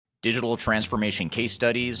digital transformation case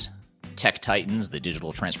studies, Tech Titans, the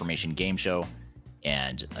digital transformation game show,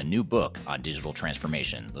 and a new book on digital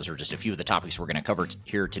transformation. Those are just a few of the topics we're going to cover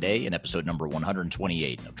here today in episode number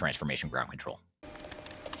 128 of Transformation Ground Control.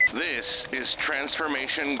 This is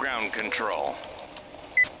Transformation Ground Control,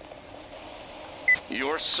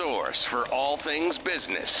 your source for all things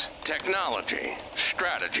business, technology,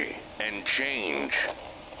 strategy, and change.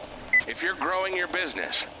 If you're growing your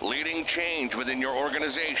business, leading change within your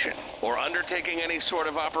organization, or undertaking any sort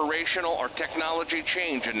of operational or technology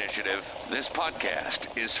change initiative, this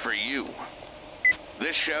podcast is for you.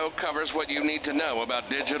 This show covers what you need to know about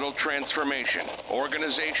digital transformation,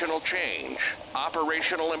 organizational change,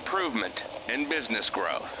 operational improvement, and business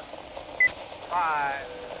growth. 5,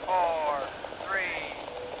 4, 3,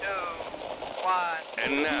 2, 1.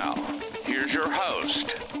 And now, here's your host,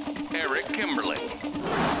 Eric Kimberling.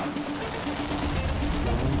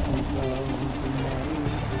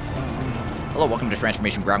 Hello, welcome to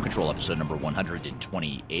Transformation Ground Control, episode number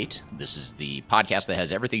 128. This is the podcast that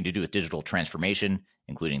has everything to do with digital transformation,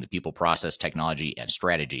 including the people, process, technology, and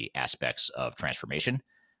strategy aspects of transformation.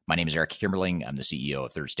 My name is Eric Kimberling. I'm the CEO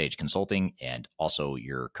of Third Stage Consulting and also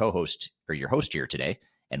your co-host, or your host here today.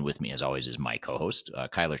 And with me, as always, is my co-host,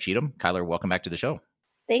 Kyler Cheatham. Kyler, welcome back to the show.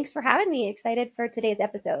 Thanks for having me. Excited for today's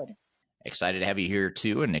episode. Excited to have you here,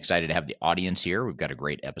 too, and excited to have the audience here. We've got a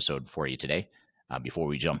great episode for you today. Before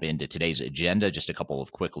we jump into today's agenda, just a couple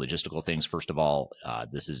of quick logistical things. First of all,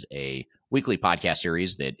 this is a weekly podcast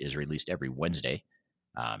series that is released every Wednesday.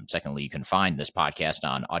 Secondly, you can find this podcast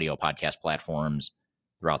on audio podcast platforms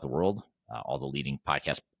throughout the world. All the leading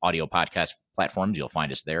audio podcast platforms, you'll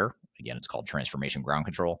find us there. Again, it's called Transformation Ground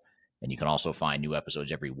Control. And you can also find new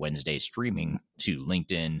episodes every Wednesday streaming to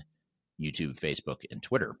LinkedIn, YouTube, Facebook, and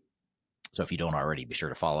Twitter. So if you don't already, be sure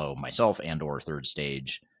to follow myself and or Third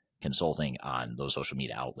Stage Consulting on those social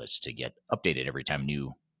media outlets to get updated every time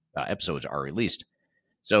new episodes are released.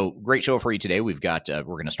 So great show for you today. We've got we're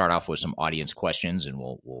going to start off with some audience questions, and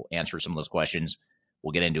we'll answer some of those questions.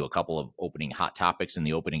 We'll get into a couple of opening hot topics in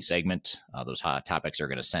the opening segment. Those hot topics are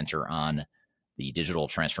going to center on the digital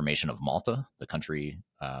transformation of Malta, the country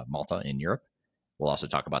Malta in Europe. We'll also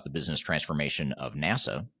talk about the business transformation of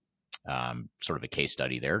NASA, sort of a case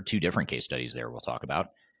study there. Two different case studies there we'll talk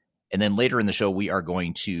about. And then later in the show, we are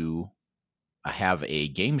going to have a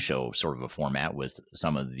game show sort of a format with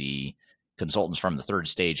some of the consultants from the Third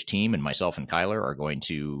Stage team, and myself and Kyler are going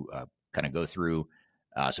to kind of go through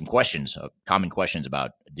some questions, common questions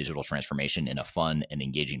about digital transformation in a fun and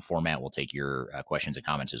engaging format. We'll take your questions and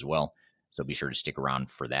comments as well. So be sure to stick around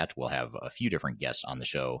for that. We'll have a few different guests on the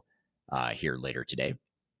show here later today.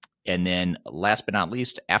 And then last but not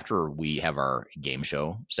least, after we have our game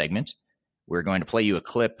show segment, we're going to play you a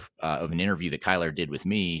clip of an interview that Kyler did with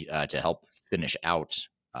me to help finish out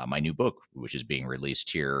my new book, which is being released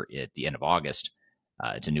here at the end of August.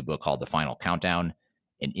 It's a new book called The Final Countdown.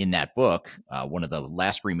 And in that book, one of the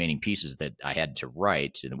last remaining pieces that I had to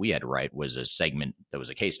write, and we had to write, was a segment that was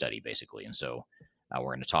a case study, basically. And so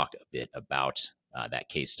we're going to talk a bit about that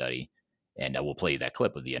case study. And we'll play you that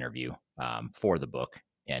clip of the interview for the book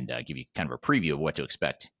and give you kind of a preview of what to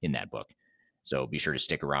expect in that book. So be sure to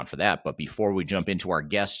stick around for that. But before we jump into our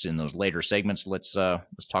guests in those later segments, let's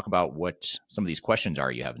talk about what some of these questions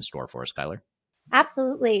are you have in store for us, Kyler.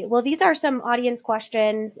 Absolutely. Well, these are some audience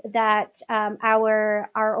questions that our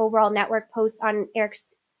overall network posts on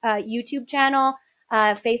Eric's YouTube channel,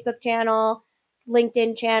 Facebook channel,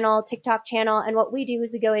 LinkedIn channel, TikTok channel. And what we do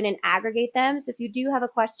is we go in and aggregate them. So if you do have a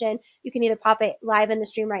question, you can either pop it live in the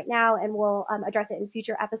stream right now and we'll address it in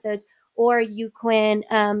future episodes, or you can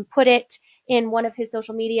put it in one of his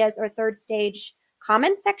social medias or Third Stage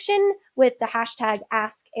comment section with the hashtag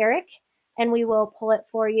 #AskEric, and we will pull it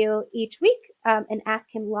for you each week and ask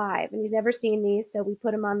him live. And he's never seen these, so we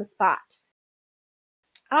put him on the spot.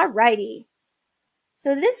 All righty.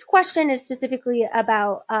 So this question is specifically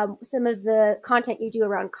about some of the content you do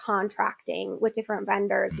around contracting with different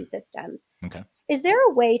vendors and systems. Okay. Is there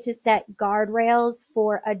a way to set guardrails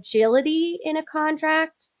for agility in a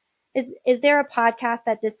contract? Is there a podcast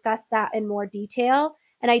that discussed that in more detail?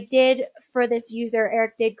 And I did, for this user,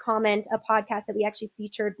 Eric did comment a podcast that we actually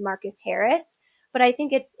featured Marcus Harris. But I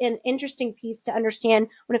think it's an interesting piece to understand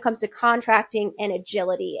when it comes to contracting and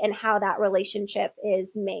agility and how that relationship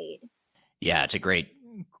is made. Yeah, it's a great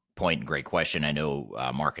point and great question. I know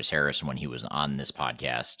Marcus Harris, when he was on this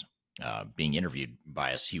podcast being interviewed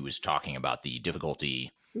by us, he was talking about the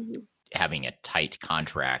difficulty having a tight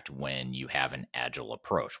contract when you have an agile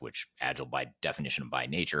approach, which agile by definition, by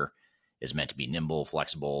nature, is meant to be nimble,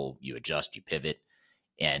 flexible. You adjust, you pivot,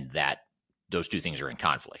 and that those two things are in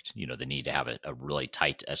conflict. The need to have a really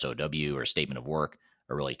tight SOW or statement of work,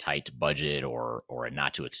 a really tight budget, or a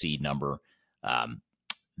not to exceed number.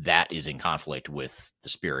 That is in conflict with the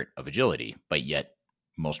spirit of agility. But yet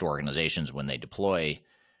most organizations, when they deploy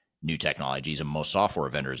new technologies, and most software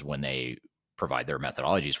vendors, when they provide their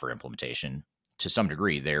methodologies for implementation, to some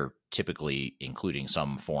degree, they're typically including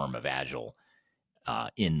some form of agile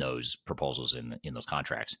in those proposals, in those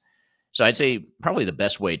contracts. So I'd say probably the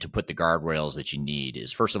best way to put the guardrails that you need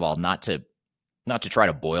is, first of all, not to try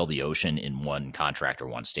to boil the ocean in one contract or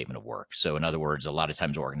one statement of work. So in other words, a lot of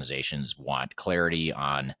times organizations want clarity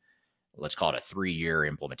on, let's call it a 3-year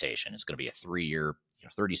implementation. It's going to be a 3-year,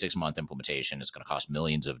 36-month implementation. It's going to cost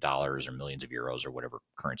millions of dollars or millions of euros or whatever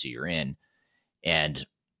currency you're in. And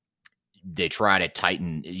they try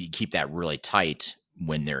to keep that really tight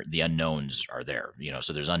when the unknowns are there.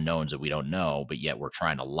 So there's unknowns that we don't know, but yet we're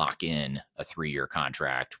trying to lock in a 3-year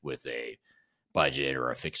contract with a budget or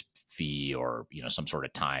a fixed fee or some sort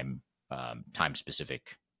of time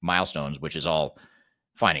specific milestones, which is all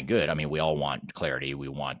fine and good. I mean, we all want clarity, we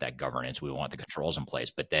want that governance, we want the controls in place.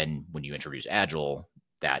 But then when you introduce agile,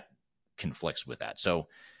 that conflicts with that. So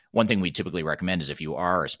one thing we typically recommend is,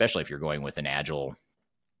 especially if you're going with an agile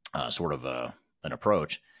sort of an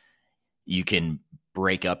approach, you can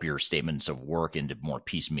break up your statements of work into more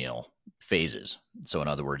piecemeal phases. So in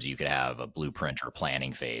other words, you could have a blueprint or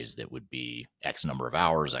planning phase that would be X number of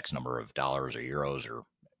hours, X number of dollars or euros or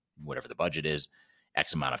whatever the budget is,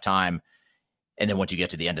 X amount of time. And then once you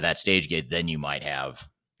get to the end of that stage gate, then you might have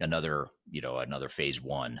another phase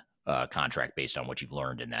 1 contract based on what you've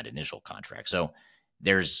learned in that initial contract. So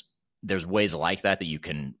there's ways like that you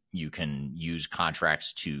can use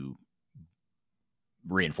contracts to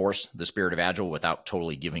reinforce the spirit of agile without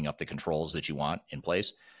totally giving up the controls that you want in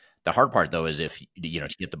place. The hard part, though, is if,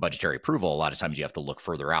 to get the budgetary approval, a lot of times you have to look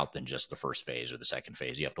further out than just the first phase or the second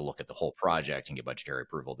phase. You have to look at the whole project and get budgetary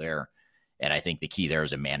approval there. And I think the key there is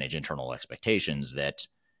to manage internal expectations, that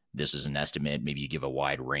this is an estimate. Maybe you give a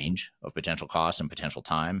wide range of potential costs and potential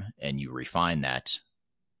time, and you refine that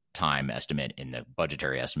time estimate in the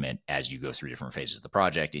budgetary estimate as you go through different phases of the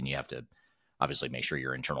project. And you have to obviously make sure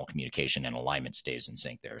your internal communication and alignment stays in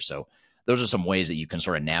sync there. So those are some ways that you can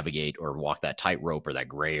sort of navigate or walk that tightrope or that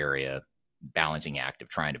gray area balancing act of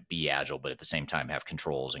trying to be agile, but at the same time have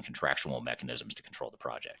controls and contractual mechanisms to control the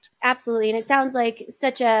project. Absolutely. And it sounds like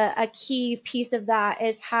such a key piece of that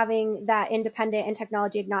is having that independent and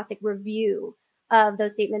technology agnostic review of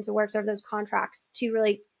those statements of works or those contracts to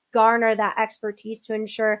really garner that expertise to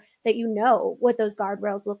ensure that what those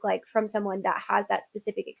guardrails look like from someone that has that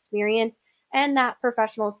specific experience and that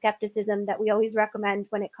professional skepticism that we always recommend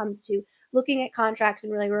when it comes to looking at contracts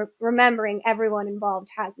and really remembering everyone involved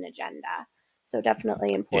has an agenda. So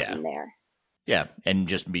definitely important there. Yeah. And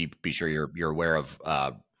just be sure you're aware of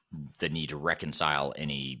the need to reconcile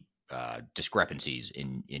any discrepancies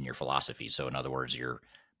in your philosophy. So in other words, your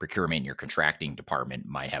procurement and your contracting department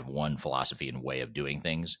might have one philosophy and way of doing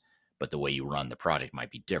things, but the way you run the project might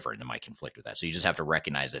be different and might conflict with that. So you just have to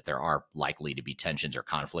recognize that there are likely to be tensions or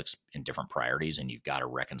conflicts in different priorities, and you've got to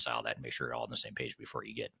reconcile that and make sure you're all on the same page before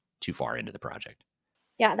you get too far into the project.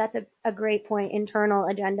 Yeah, that's a great point. Internal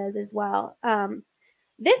agendas as well.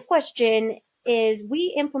 This question is,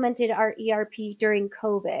 we implemented our ERP during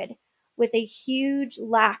COVID with a huge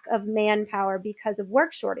lack of manpower because of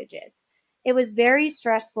work shortages. It was very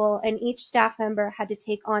stressful, and each staff member had to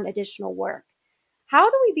take on additional work. How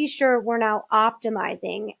do we be sure we're now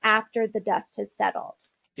optimizing after the dust has settled?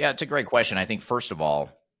 Yeah, it's a great question. I think first of all,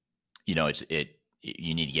 you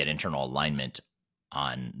need to get internal alignment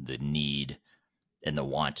on the need and the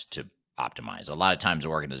want to optimize. A lot of times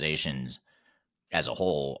organizations as a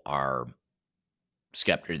whole are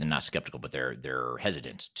skeptical. They're not skeptical, but they're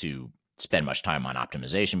hesitant to spend much time on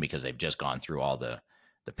optimization because they've just gone through all the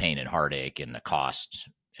pain and heartache and the cost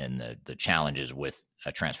and the challenges with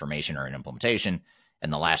a transformation or an implementation.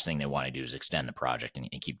 And the last thing they want to do is extend the project and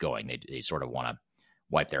keep going. They sort of want to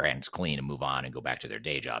wipe their hands clean and move on and go back to their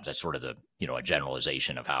day jobs. That's sort of a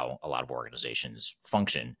generalization of how a lot of organizations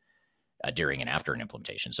function during and after an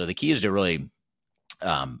implementation. So the key is to really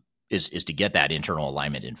is to get that internal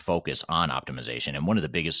alignment and focus on optimization. And one of the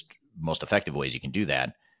biggest, most effective ways you can do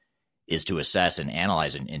that is to assess and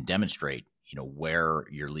analyze and demonstrate where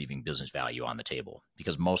you're leaving business value on the table.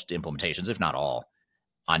 Because most implementations, if not all,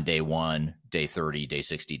 on day 1, day 30, day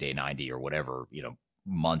 60, day 90, or whatever,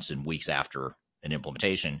 months and weeks after an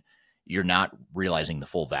implementation, you're not realizing the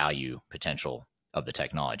full value potential of the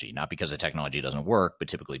technology. Not because the technology doesn't work, but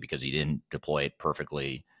typically because you didn't deploy it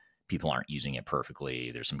perfectly. People aren't using it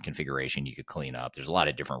perfectly. There's some configuration you could clean up. There's a lot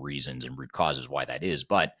of different reasons and root causes why that is.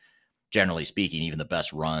 But generally speaking, even the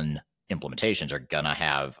best run implementations are going to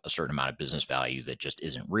have a certain amount of business value that just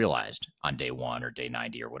isn't realized on day 1 or day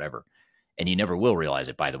 90 or whatever. And you never will realize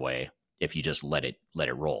it, by the way, if you just let it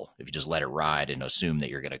roll. If you just let it ride and assume that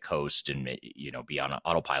you're going to coast and be on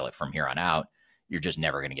autopilot from here on out, you're just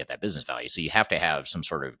never going to get that business value. So you have to have some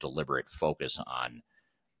sort of deliberate focus on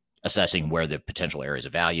assessing where the potential areas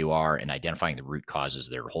of value are and identifying the root causes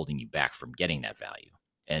that are holding you back from getting that value.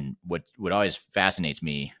 And what always fascinates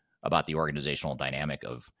me about the organizational dynamic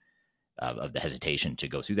of the hesitation to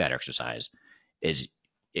go through that exercise is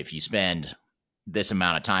if you spend this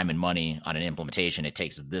amount of time and money on an implementation, it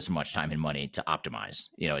takes this much time and money to optimize.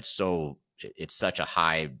 It's such a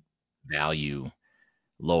high value,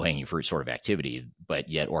 low hanging fruit sort of activity, but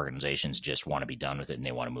yet organizations just want to be done with it and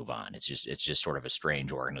they want to move on. It's just sort of a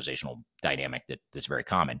strange organizational dynamic that's very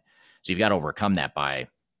common. So you've got to overcome that by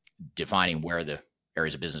defining where the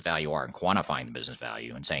areas of business value are and quantifying the business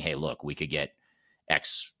value and saying, hey, look, we could get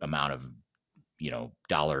X amount of,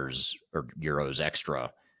 dollars or euros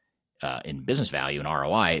extra in business value and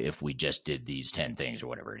ROI if we just did these 10 things or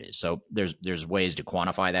whatever it is. So there's ways to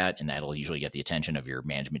quantify that, and that'll usually get the attention of your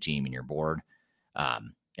management team and your board.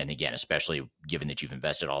 And again, especially given that you've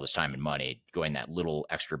invested all this time and money, going that little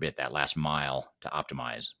extra bit, that last mile to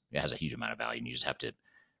optimize, it has a huge amount of value. And you just have to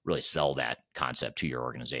really sell that concept to your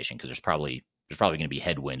organization because there's probably going to be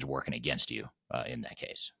headwinds working against you in that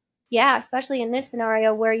case. Yeah, especially in this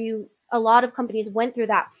scenario where a lot of companies went through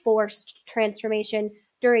that forced transformation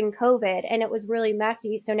during COVID and it was really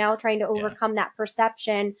messy. So now trying to overcome that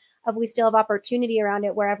perception of we still have opportunity around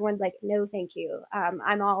it where everyone's like, no, thank you.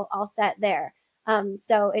 I'm all set there.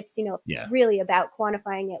 So it's, really about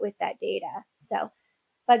quantifying it with that data. So,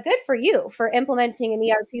 but good for you for implementing an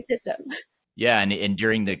ERP system. Yeah. And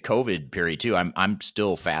during the COVID period too, I'm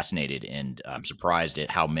still fascinated and I'm surprised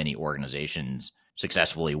at how many organizations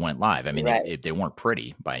successfully went live. I mean, they weren't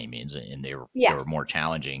pretty by any means, and they were more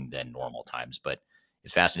challenging than normal times, but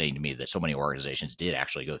it's fascinating to me that so many organizations did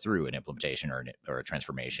actually go through an implementation or a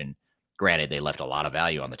transformation. Granted, they left a lot of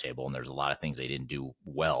value on the table, and there's a lot of things they didn't do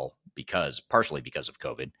well partially because of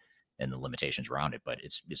COVID and the limitations around it. But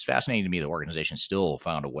it's fascinating to me that organizations still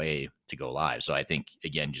found a way to go live. So I think,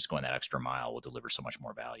 again, just going that extra mile will deliver so much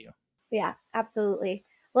more value. Yeah, absolutely.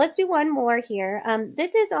 Well, let's do one more here.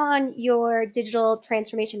 This is on your digital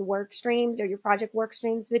transformation work streams or your project work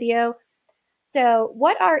streams video. So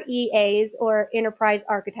what are EAs or enterprise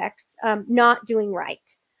architects not doing right?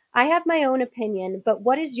 I have my own opinion, but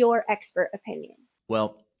what is your expert opinion?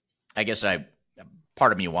 Well, I guess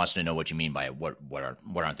part of me wants to know what you mean by what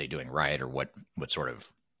aren't they doing right, or what sort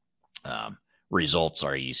of results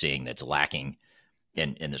are you seeing that's lacking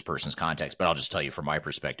in this person's context? But I'll just tell you from my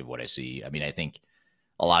perspective what I see. I mean, I think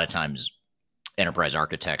a lot of times enterprise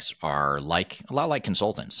architects are a lot like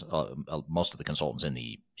consultants. Most of the consultants in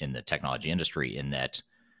the technology industry, in that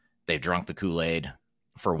they've drunk the Kool-Aid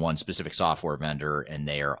for one specific software vendor, and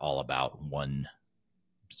they are all about one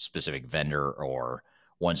specific vendor or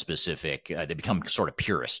one specific. They become sort of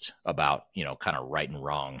purist about kind of right and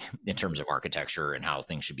wrong in terms of architecture and how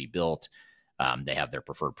things should be built. They have their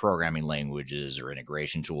preferred programming languages or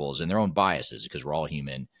integration tools and their own biases, because we're all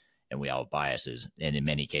human and we all have biases. And in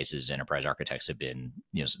many cases, enterprise architects have been,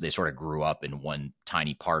 they sort of grew up in one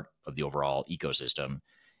tiny part of the overall ecosystem,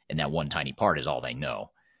 and that one tiny part is all they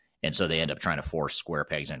know. And so they end up trying to force square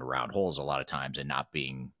pegs into round holes a lot of times and not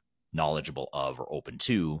being knowledgeable of or open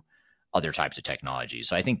to other types of technology.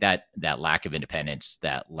 So I think that lack of independence,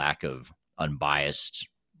 that lack of unbiased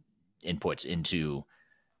inputs into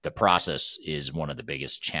the process is one of the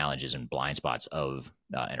biggest challenges and blind spots of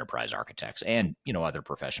enterprise architects and, other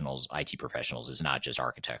professionals, IT professionals. It's not just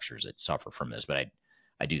architectures that suffer from this, but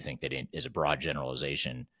I do think that as a broad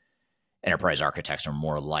generalization, enterprise architects are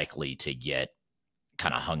more likely to get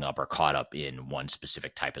kind of hung up or caught up in one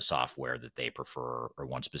specific type of software that they prefer, or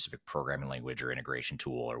one specific programming language or integration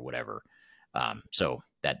tool or whatever. So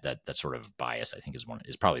that sort of bias, I think,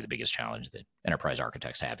 is probably the biggest challenge that enterprise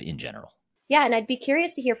architects have in general. Yeah, and I'd be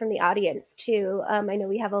curious to hear from the audience too. I know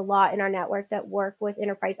we have a lot in our network that work with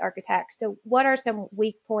enterprise architects. So what are some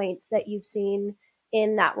weak points that you've seen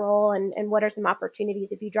in that role, and what are some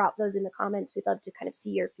opportunities? If you drop those in the comments, we'd love to kind of see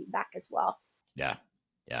your feedback as well. Yeah.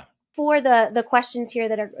 For the questions here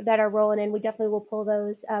that are rolling in, we definitely will pull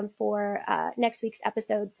those for next week's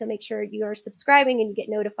episode. So make sure you're subscribing and you get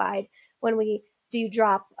notified when we do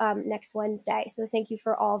drop next Wednesday. So thank you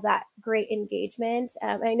for all that great engagement.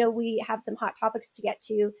 I know we have some hot topics to get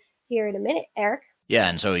to here in a minute, Eric. Yeah,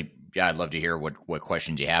 and so I'd love to hear what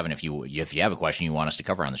questions you have, and if you have a question you want us to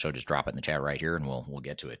cover on the show, just drop it in the chat right here, and we'll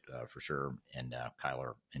get to it for sure. And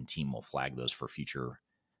Kyler and team will flag those for future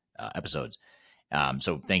episodes.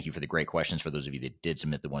 So thank you for the great questions for those of you that did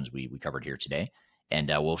submit the ones we covered here today. And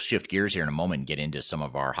we'll shift gears here in a moment and get into some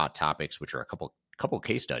of our hot topics, which are a couple of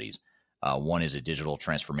case studies. One is a digital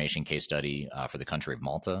transformation case study for the country of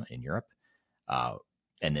Malta in Europe.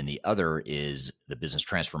 And then the other is the business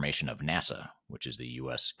transformation of NASA, which is the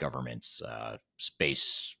U.S. government's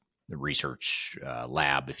space research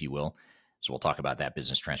lab, if you will. So we'll talk about that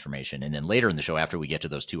business transformation. And then later in the show, after we get to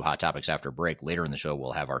those two hot topics after break, later in the show,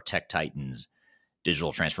 we'll have our Tech Titans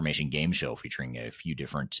digital transformation game show featuring a few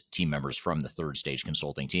different team members from the Third Stage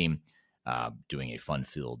Consulting team doing a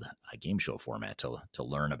fun-filled game show format to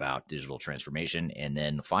learn about digital transformation. And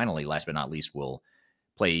then finally, last but not least, we'll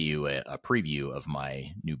play you a preview of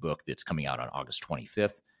my new book that's coming out on August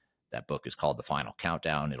 25th. That book is called The Final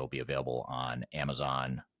Countdown. It'll be available on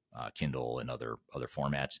Amazon, Kindle, and other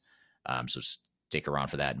formats. So stick around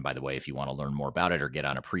for that. And by the way, if you want to learn more about it or get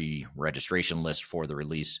on a pre-registration list for the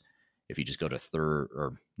release, if you just go to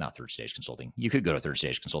Third Stage Consulting, you could go to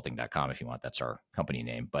thirdstageconsulting.com if you want. That's our company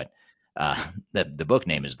name. But the book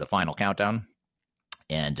name is The Final Countdown,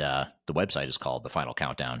 and the website is called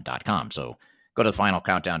thefinalcountdown.com. So go to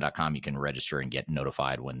thefinalcountdown.com. You can register and get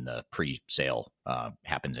notified when the pre-sale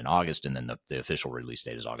happens in August, and then the official release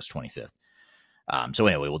date is August 25th. So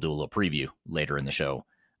anyway, we'll do a little preview later in the show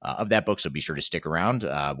of that book, so be sure to stick around.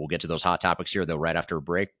 We'll get to those hot topics here, though, right after a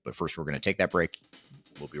break. But first, we're going to take that break.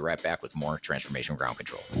 We'll be right back with more Transformation Ground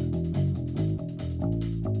Control.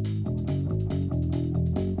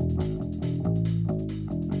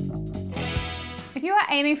 If you are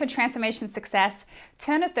aiming for transformation success,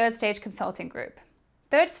 turn to Third Stage Consulting Group.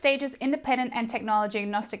 Third Stage's independent and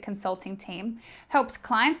technology-agnostic consulting team helps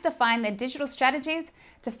clients define their digital strategies,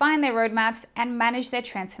 define their roadmaps, and manage their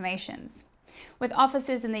transformations. With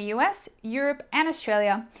offices in the US, Europe, and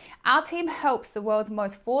Australia, our team helps the world's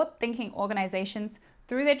most forward-thinking organizations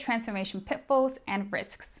through their transformation pitfalls and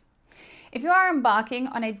risks. If you are embarking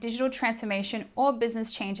on a digital transformation or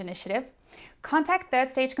business change initiative, contact Third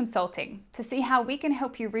Stage Consulting to see how we can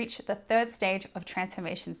help you reach the third stage of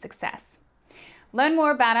transformation success. Learn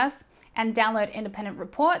more about us and download independent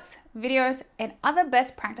reports, videos, and other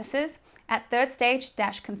best practices at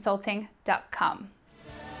thirdstage-consulting.com.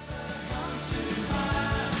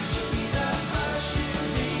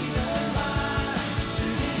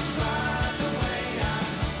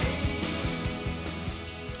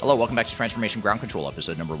 Hello, welcome back to Transformation Ground Control,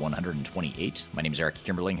 episode number 128. My name is Eric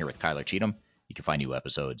Kimberling here with Kyler Cheatham. You can find new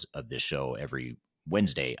episodes of this show every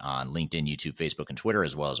Wednesday on LinkedIn, YouTube, Facebook, and Twitter,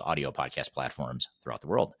 as well as audio podcast platforms throughout the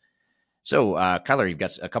world. So, Kyler, you've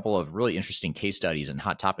got a couple of really interesting case studies and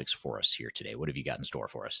hot topics for us here today. What have you got in store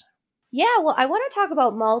for us? Yeah, well, I want to talk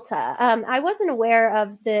about Malta. I wasn't aware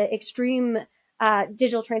of the extreme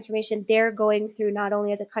digital transformation they're going through, not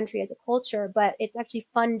only as a country, as a culture, but it's actually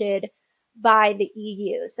funded by the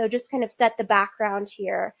EU. So just kind of set the background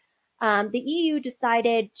here. The EU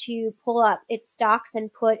decided to pull up its stocks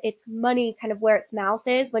and put its money kind of where its mouth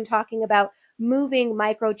is when talking about moving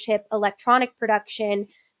microchip electronic production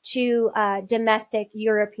to domestic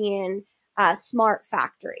European smart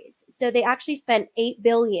factories. So they actually spent 8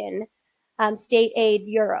 billion state aid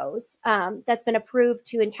euros that's been approved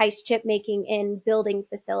to entice chip making in building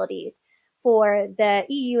facilities for the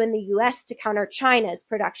EU and the US to counter China's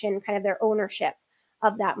production, kind of their ownership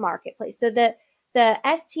of that marketplace. So the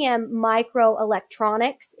STM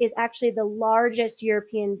Microelectronics is actually the largest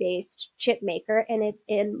European-based chip maker, and it's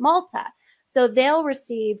in Malta. So they'll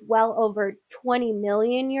receive well over 20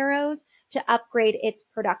 million euros to upgrade its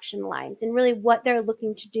production lines. And really what they're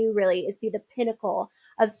looking to do really is be the pinnacle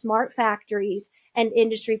of smart factories and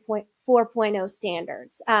Industry 4.0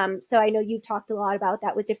 standards. So I know you've talked a lot about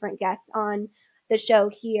that with different guests on the show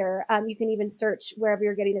here. You can even search wherever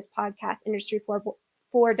you're getting this podcast, Industry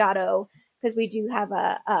 4.0, because we do have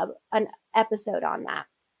an episode on that.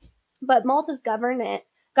 But Malta's government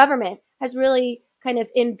has really kind of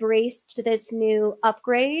embraced this new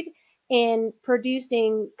upgrade in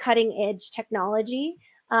producing cutting edge technology.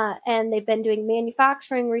 And they've been doing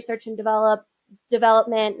manufacturing, research and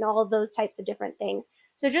development, and all of those types of different things.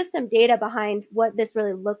 So just some data behind what this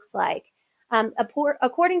really looks like.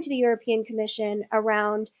 According to the European Commission,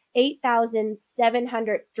 around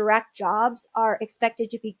 8,700 direct jobs are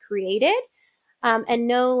expected to be created, and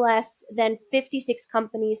no less than 56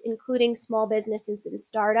 companies, including small businesses and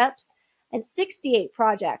startups, and 68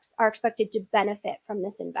 projects are expected to benefit from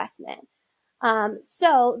this investment.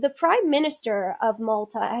 So the Prime Minister of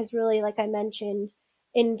Malta has really, like I mentioned,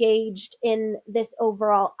 engaged in this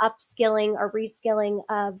overall upskilling or reskilling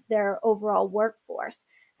of their overall workforce,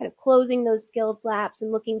 kind of closing those skills gaps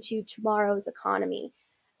and looking to tomorrow's economy.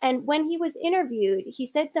 And when he was interviewed, he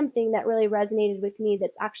said something that really resonated with me.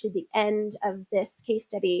 That's actually the end of this case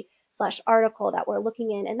study / article that we're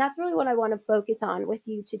looking in. And that's really what I want to focus on with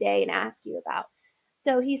you today and ask you about.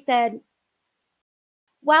 So he said,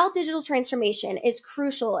 while digital transformation is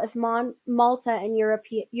crucial if Malta and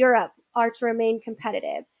Europe are to remain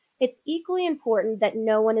competitive, it's equally important that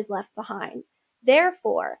no one is left behind.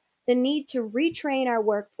 Therefore, the need to retrain our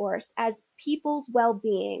workforce as people's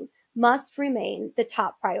well-being must remain the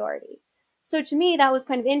top priority. So to me, that was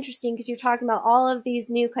kind of interesting because you're talking about all of these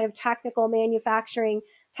new kind of technical manufacturing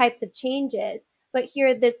types of changes. But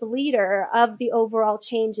here, this leader of the overall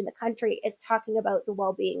change in the country is talking about the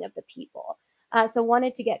well-being of the people. So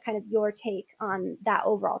wanted to get kind of your take on that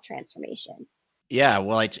overall transformation. Yeah,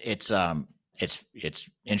 well, it's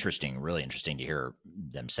interesting, really interesting to hear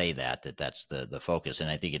them say that's the focus, and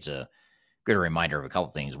I think it's a good reminder of a couple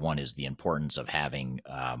of things. One is the importance of having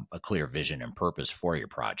a clear vision and purpose for your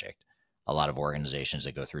project. A lot of organizations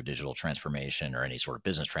that go through digital transformation or any sort of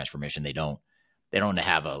business transformation, they don't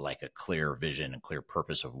have a clear vision and clear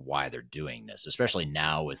purpose of why they're doing this, especially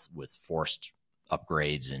now with forced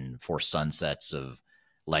upgrades and forced sunsets of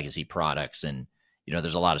legacy products. And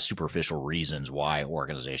there's a lot of superficial reasons why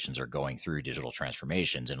organizations are going through digital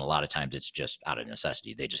transformations, and a lot of times it's just out of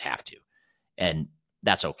necessity. They just have to, and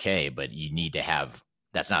that's okay. But you need to have.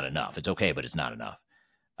 That's not enough. It's okay, but it's not enough.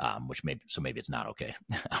 Maybe it's not okay.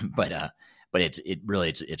 but it's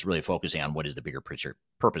really focusing on what is the bigger picture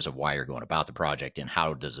purpose of why you're going about the project, and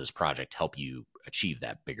how does this project help you achieve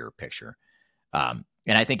that bigger picture.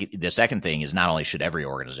 And I think the second thing is, not only should every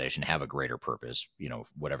organization have a greater purpose,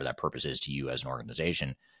 whatever that purpose is to you as an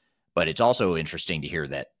organization, but it's also interesting to hear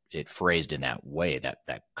that it phrased in that way,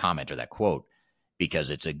 that comment or that quote, because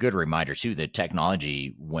it's a good reminder too that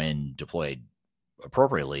technology, when deployed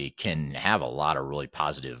appropriately, can have a lot of really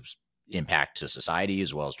positive impact to society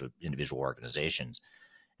as well as to individual organizations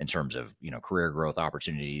in terms of, career growth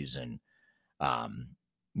opportunities and,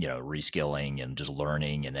 reskilling and just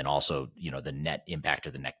learning. And then also, the net impact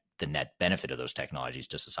of the net benefit of those technologies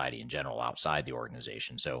to society in general outside the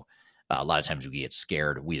organization. So a lot of times we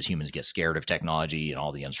as humans get scared of technology and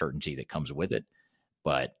all the uncertainty that comes with it.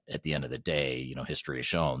 But at the end of the day, history has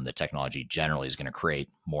shown that technology generally is going to create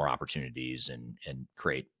more opportunities and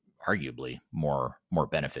create arguably more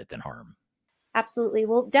benefit than harm. Absolutely.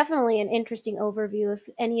 Well, definitely an interesting overview. If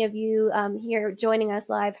any of you here joining us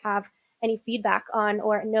live have any feedback on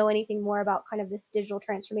or know anything more about kind of this digital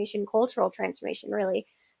transformation, cultural transformation really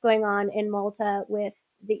going on in Malta with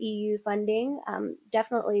the EU funding,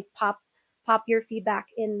 definitely pop your feedback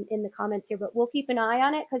in the comments here. But we'll keep an eye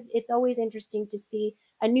on it because it's always interesting to see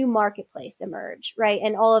a new marketplace emerge, right?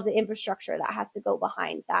 And all of the infrastructure that has to go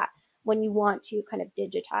behind that when you want to kind of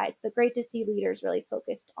digitize. But great to see leaders really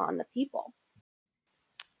focused on the people.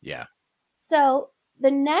 Yeah. So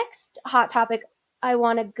the next hot topic I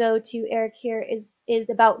want to go to, Eric, here is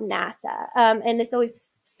about NASA. And this always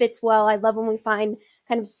fits well. I love when we find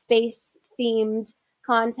kind of space themed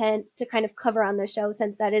content to kind of cover on the show,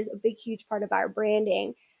 since that is a big, huge part of our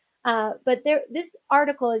branding. But this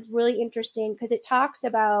article is really interesting because it talks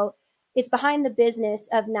about, it's behind the business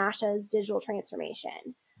of NASA's digital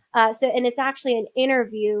transformation. And it's actually an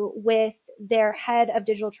interview with their head of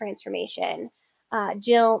digital transformation,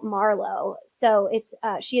 Jill Marlowe. So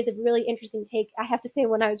she has a really interesting take. I have to say,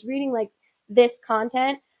 when I was reading this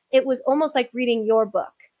content, it was almost like reading your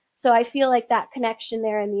book. So I feel like that connection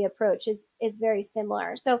there and the approach is very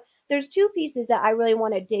similar. So there's two pieces that I really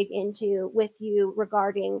want to dig into with you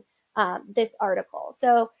regarding this article.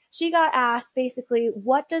 So she got asked basically,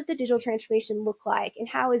 what does the digital transformation look like and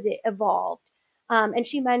how has it evolved? And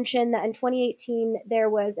she mentioned that in 2018, there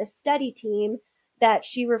was a study team that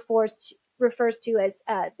she refers to as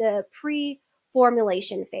the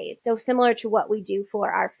pre-formulation phase. So similar to what we do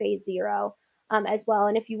for our phase 0 as well.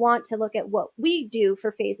 And if you want to look at what we do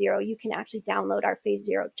for phase 0, you can actually download our phase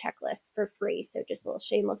 0 checklist for free. So just a little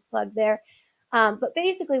shameless plug there. But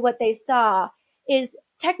basically what they saw is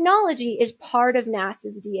technology is part of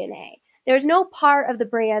NASA's DNA. There's no part of the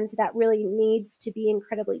brand that really needs to be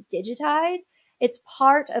incredibly digitized. It's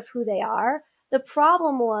part of who they are. The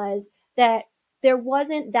problem was that there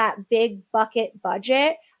wasn't that big bucket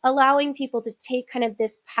budget allowing people to take kind of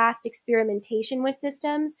this past experimentation with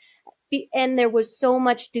systems, and there was so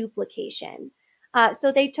much duplication.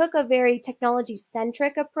 So they took a very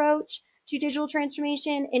technology-centric approach to digital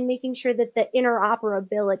transformation and making sure that the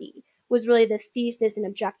interoperability was really the thesis and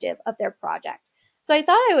objective of their project. So I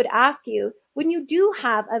thought I would ask you, when you do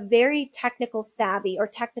have a very technical savvy or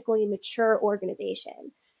technically mature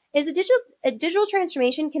organization, is a digital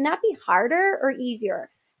transformation, can that be harder or easier?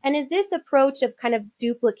 And is this approach of kind of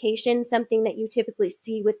duplication something that you typically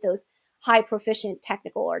see with those high proficient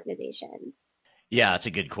technical organizations? Yeah, it's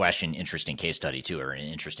a good question. Interesting case study too, or an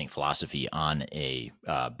interesting philosophy on a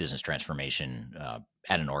business transformation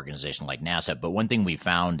at an organization like NASA. But one thing we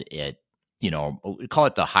found we call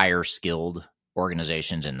it the higher skilled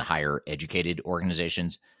organizations and the higher educated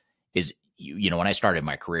organizations is, when I started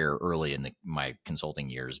my career early in my consulting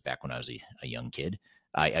years back when I was a young kid,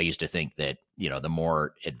 I used to think that, the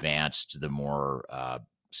more advanced, the more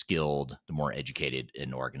skilled, the more educated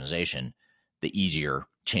an organization, the easier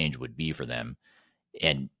change would be for them.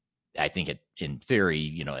 And I think in theory,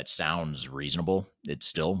 it sounds reasonable. It's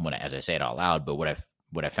still, as I say it out loud, but what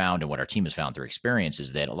I found and what our team has found through experience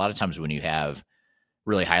is that a lot of times when you have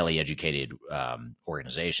really highly educated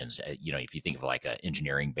organizations, if you think of like an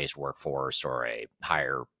engineering based workforce or a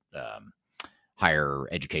higher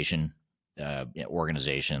education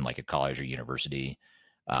organization like a college or university,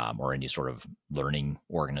 or any sort of learning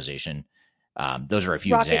organization, those are a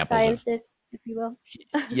few Rocket examples of, scientists, if you will.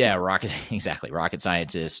 yeah, rocket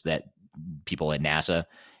scientists, that people at NASA.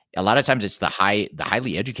 A lot of times it's the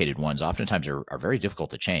highly educated ones oftentimes are very difficult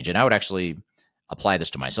to change. And I would actually apply this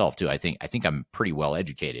to myself too. I think I'm pretty well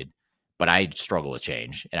educated, but I struggle with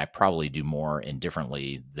change, and I probably do more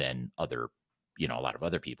indifferently than a lot of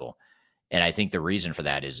other people. And I think the reason for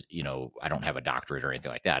that is, I don't have a doctorate or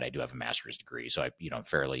anything like that. I do have a master's degree, so I'm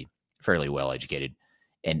fairly well educated.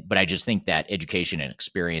 But I just think that education and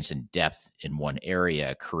experience and depth in one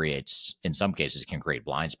area creates, in some cases, can create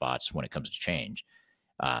blind spots when it comes to change.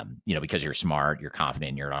 Because you're smart, you're confident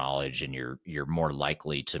in your knowledge, and you're more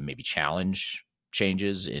likely to maybe challenge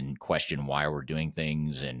changes and question why we're doing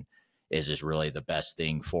things, and is this really the best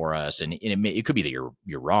thing for us? And it could be that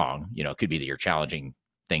you're wrong. It could be that you're challenging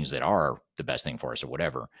things that are the best thing for us or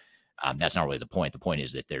whatever. That's not really the point. The point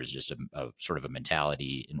is that there's just a sort of a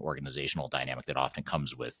mentality and organizational dynamic that often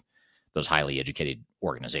comes with those highly educated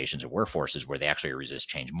organizations or workforces where they actually resist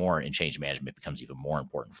change more, and change management becomes even more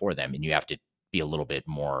important for them. And you have to be a little bit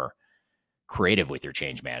more creative with your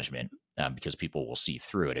change management, because people will see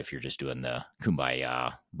through it if you're just doing the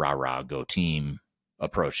kumbaya, rah rah, go team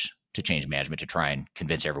approach to change management to try and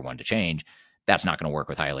convince everyone to change. That's not going to work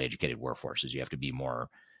with highly educated workforces. You have to be more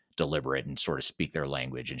deliberate and sort of speak their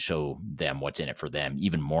language and show them what's in it for them,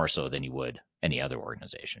 even more so than you would any other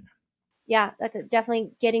organization. Yeah, that's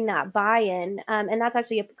definitely getting that buy-in. And that's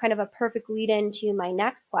actually kind of a perfect lead into my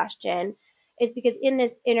next question, is because in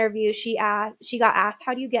this interview, she got asked,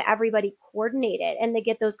 how do you get everybody coordinated and they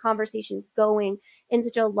get those conversations going in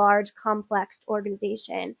such a large, complex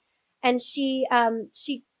organization? And she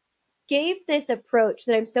gave this approach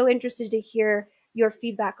that I'm so interested to hear your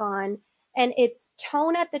feedback on. And it's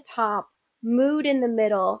tone at the top, mood in the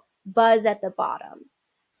middle, buzz at the bottom.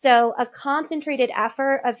 So a concentrated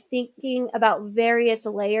effort of thinking about various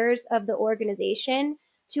layers of the organization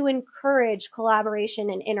to encourage collaboration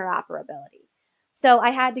and interoperability. So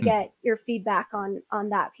I had to get your feedback on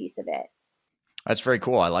that piece of it. That's very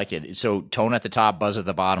cool. I like it. So tone at the top, buzz at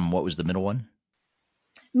the bottom. What was the middle one?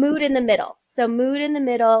 Mood in the middle. So mood in the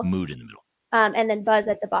middle. Mood in the middle. And then buzz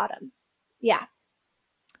at the bottom. Yeah.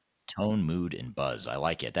 Tone, mood, and buzz. I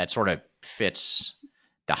like it. That sort of fits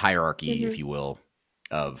the hierarchy, if you will,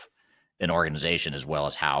 of an organization, as well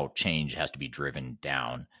as how change has to be driven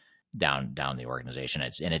down the organization.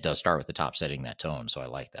 And it does start with the top setting that tone. So I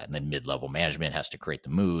like that. And then mid-level management has to create the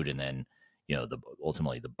mood, and then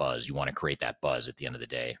ultimately the buzz. You want to create that buzz at the end of the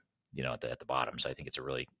day, at the bottom. So I think that's a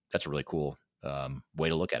really cool way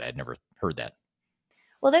to look at it. I'd never heard that.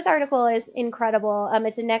 Well, this article is incredible.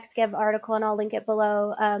 It's a NextGiv article, and I'll link it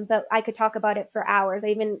below. But I could talk about it for hours. I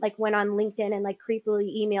even went on LinkedIn and creepily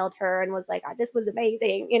emailed her and was like, "This was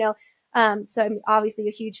amazing," So I'm obviously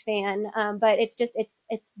a huge fan. But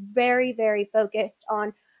it's very, very focused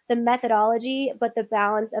on the methodology, but the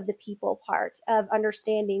balance of the people part of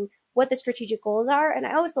understanding what the strategic goals are. And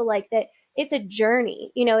I also like that it's a journey.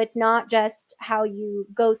 It's not just how you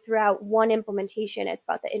go throughout one implementation. It's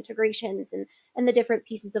about the integrations and the different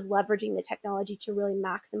pieces of leveraging the technology to really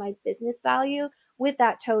maximize business value with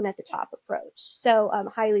that tone at the top approach. So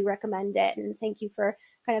highly recommend it. And thank you for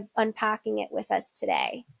kind of unpacking it with us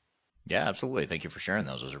today. Yeah, absolutely. Thank you for sharing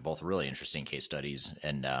those. Those are both really interesting case studies,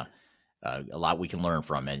 and a lot we can learn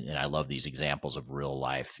from it. And I love these examples of real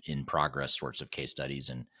life in progress sorts of case studies.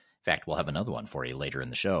 And in fact, we'll have another one for you later in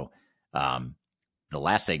the show. The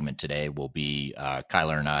last segment today will be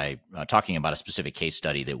Kyler and I talking about a specific case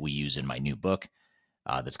study that we use in my new book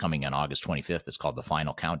that's coming on August 25th. It's called The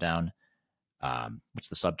Final Countdown. what's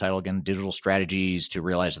the subtitle again? Digital strategies to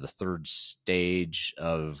realize the third stage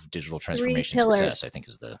of digital transformation success, I think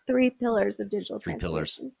is the 3 pillars of digital 3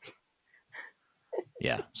 pillars. transformation.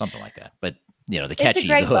 Yeah, something like that. But the It's a catchy, the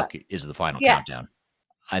great hook book. is the final Yeah. countdown.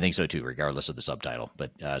 I think so too, regardless of the subtitle.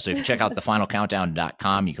 But so if you check out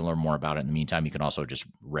thefinalcountdown.com, you can learn more about it. In the meantime, you can also just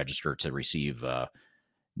register to receive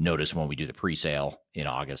notice when we do the pre-sale in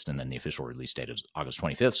August, and then the official release date is August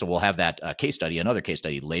 25th. So we'll have that case study, another case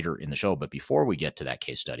study later in the show. But before we get to that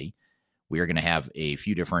case study, we are going to have a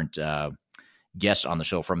few different guests on the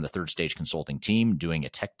show from the Third Stage Consulting team doing a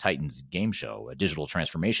Tech Titans game show, a digital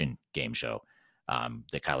transformation game show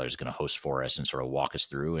that Kyler is going to host for us and sort of walk us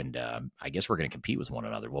through. And I guess we're going to compete with one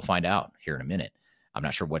another. We'll find out here in a minute. I'm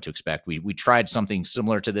not sure what to expect. We tried something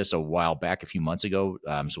similar to this a while back, a few months ago.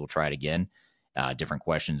 So we'll try it again. Different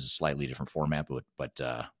questions, slightly different format, but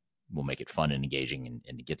we'll make it fun and engaging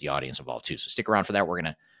and get the audience involved too. So stick around for that. We're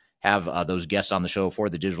going to have those guests on the show for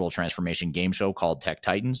the digital transformation game show called Tech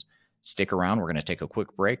Titans. Stick around. We're going to take a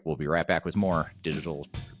quick break. We'll be right back with more digital.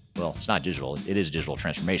 Well, it's not digital. It is digital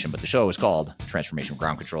transformation, but the show is called Transformation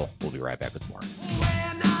Ground Control. We'll be right back with more.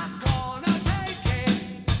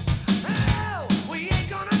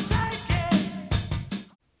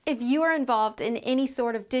 If you are involved in any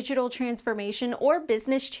sort of digital transformation or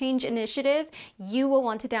business change initiative, you will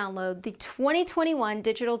want to download the 2021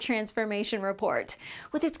 Digital Transformation Report.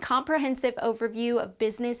 With its comprehensive overview of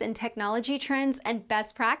business and technology trends and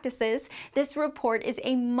best practices, this report is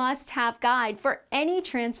a must-have guide for any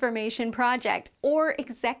transformation project or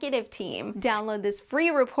executive team. Download this free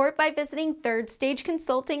report by visiting Third Stage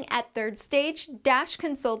Consulting at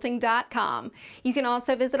thirdstage-consulting.com. You can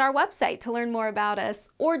also visit our website to learn more about us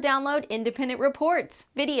or download independent reports,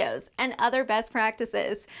 videos, and other best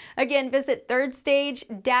practices. Again, visit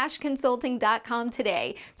thirdstage-consulting.com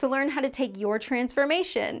today to learn how to take your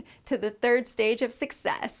transformation to the third stage of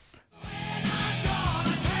success.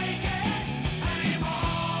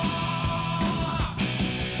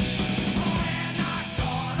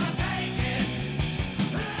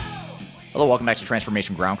 Hello, welcome back to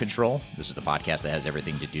Transformation Ground Control. This is the podcast that has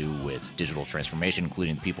everything to do with digital transformation,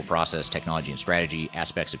 including the people, process, technology, and strategy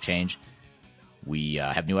aspects of change. We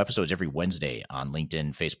have new episodes every Wednesday on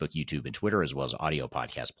LinkedIn, Facebook, YouTube, and Twitter, as well as audio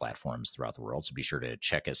podcast platforms throughout the world. So be sure to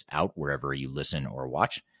check us out wherever you listen or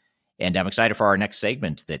watch. And I'm excited for our next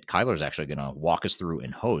segment that Kyler is actually going to walk us through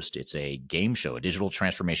and host. It's a game show, a digital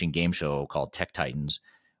transformation game show called Tech Titans.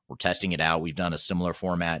 We're testing it out. We've done a similar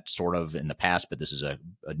format sort of in the past, but this is a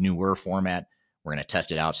newer format. We're going to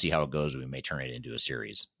test it out, see how it goes. We may turn it into a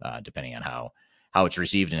series, depending on how it's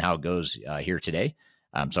received and how it goes here today.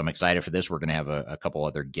 So I'm excited for this. We're going to have a couple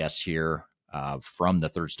other guests here from the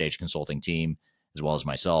Third Stage Consulting team, as well as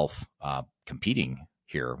myself competing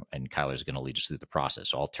here. And Kyler's going to lead us through the process.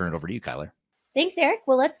 So I'll turn it over to you, Kyler. Thanks, Eric.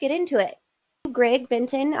 Well, let's get into it. Greg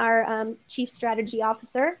Benton, our Chief Strategy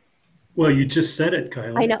Officer. Well, you just said it,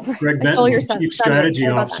 Kyler. I know. Greg Benton, Chief Strategy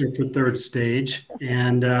Officer for Third Stage.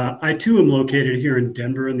 And I, too, am located here in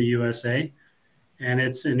Denver in the USA. And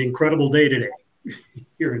it's an incredible day today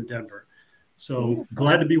here in Denver. So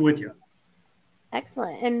glad to be with you.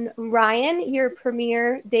 Excellent. And Ryan, your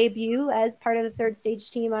premiere debut as part of the Third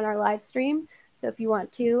Stage team on our live stream. So if you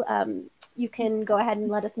want to, you can go ahead and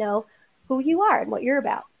let us know who you are and what you're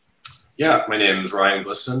about. Yeah, my name is Ryan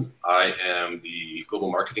Glisson. I am the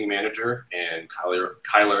Global Marketing Manager, and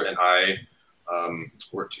Kyler and I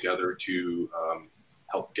work together to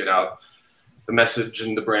help get out the message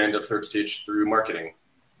and the brand of Third Stage through marketing.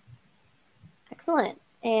 Excellent.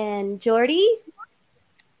 And Jordy?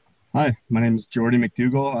 Hi, my name is Jordy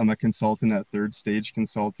McDougall. I'm a consultant at Third Stage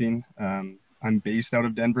Consulting. I'm based out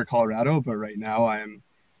of Denver, Colorado, but right now I am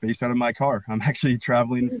based out of my car. I'm actually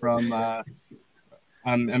traveling from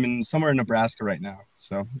I'm in somewhere in Nebraska right now.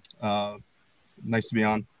 So nice to be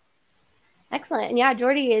on. Excellent. And yeah,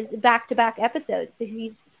 Jordy is back-to-back episodes. So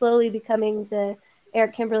he's slowly becoming the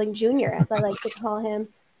Eric Kimberling Jr., as I like to call him,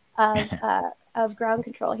 of ground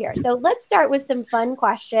control here. So let's start with some fun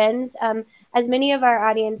questions. As many of our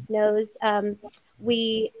audience knows,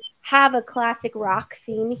 we have a classic rock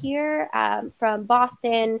theme here from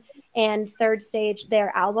Boston and Third Stage,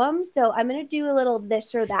 their album. So I'm going to do a little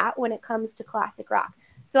this or that when it comes to classic rock.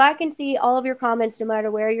 So I can see all of your comments no matter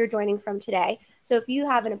where you're joining from today. So if you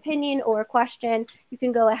have an opinion or a question, you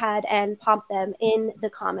can go ahead and pop them in the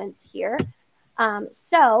comments here.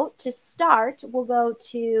 So to start, we'll go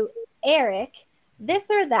to Eric. This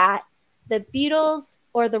or that, the Beatles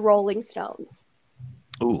or the Rolling Stones?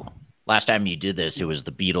 Ooh, last time you did this, it was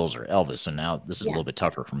the Beatles or Elvis. So now this is a little bit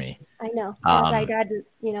tougher for me. I know. I tried to,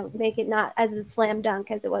 make it not as a slam dunk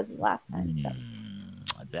as it was the last time. So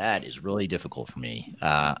that is really difficult for me.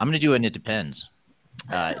 I'm going to do an it depends.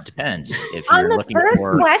 It depends. If On you're the looking first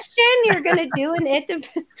for, question, you're going to do an it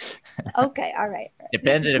depends. Okay, all right.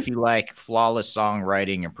 depends if you like flawless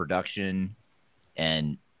songwriting and production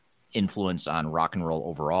and influence on rock and roll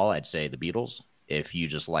overall, I'd say the Beatles. If you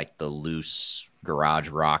just like the loose garage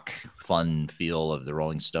rock fun feel of the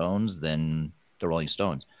Rolling Stones, then the Rolling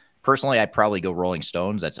Stones. Personally, I'd probably go Rolling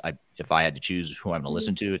Stones. If I had to choose who I'm going to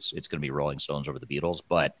listen to, it's going to be Rolling Stones over the Beatles.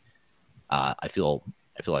 But I feel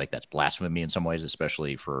like that's blasphemy in some ways,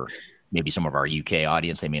 especially for maybe some of our UK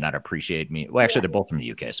audience. They may not appreciate me. Well, actually, they're both from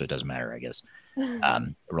the UK, so it doesn't matter, I guess.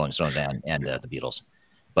 Rolling Stones and the Beatles.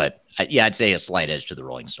 But I'd say a slight edge to the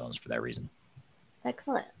Rolling Stones for that reason.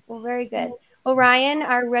 Excellent. Well, very good. Well, Ryan,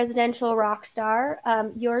 our residential rock star,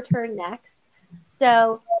 your turn next.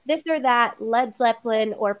 So this or that, Led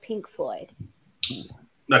Zeppelin or Pink Floyd?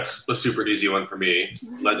 That's a super easy one for me.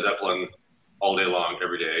 Led Zeppelin all day long,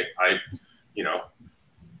 every day. I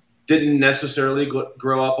didn't necessarily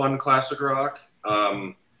grow up on classic rock.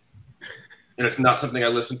 And it's not something I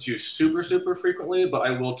listen to super, super frequently, but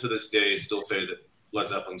I will to this day still say that Led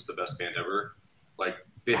Zeppelin's the best band ever. Like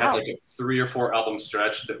they had like a 3 or 4 album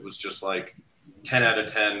stretch that was just like 10 out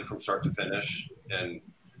of 10 from start to finish. And,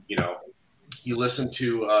 you listen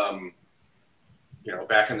to,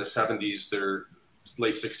 back in the 70s, their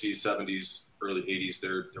late 60s, 70s, early 80s,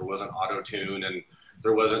 there wasn't auto-tune and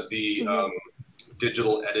there wasn't the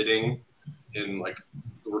digital editing in like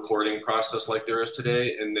the recording process like there is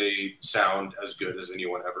today. And they sound as good as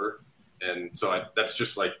anyone ever. And so that's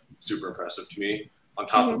just like super impressive to me on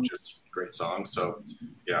top of just great songs. So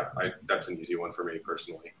yeah, that's an easy one for me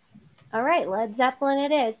personally. All right, Led Zeppelin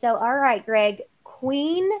it is. So, all right, Greg,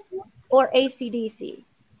 Queen or AC/DC?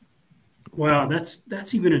 Wow,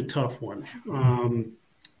 that's even a tough one.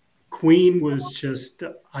 Queen was just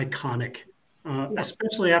iconic,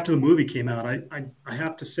 especially after the movie came out. I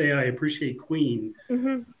have to say I appreciate Queen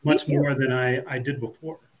much more than I did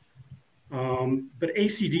before. But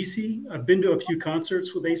AC/DC, I've been to a few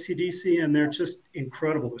concerts with AC/DC, and they're just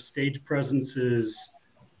incredible. The stage presence is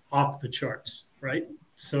off the charts, right?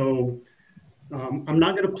 So I'm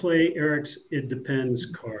not going to play Eric's "It Depends"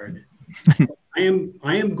 card. I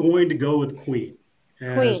am going to go with Queen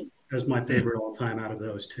as my favorite all time out of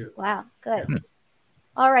those two. Wow, good.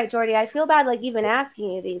 All right, Jordy, I feel bad like even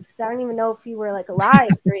asking you these because I don't even know if you were like alive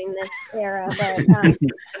during this era. But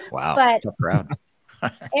wow, but tough crowd.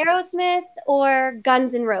 Aerosmith or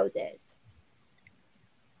Guns N' Roses?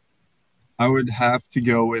 I would have to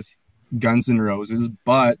go with Guns N' Roses,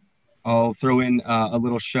 but I'll throw in a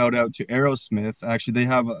little shout out to Aerosmith. Actually, they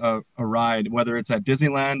have a ride, whether it's at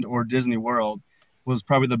Disneyland or Disney World, was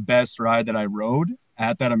probably the best ride that I rode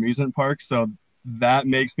at that amusement park. So that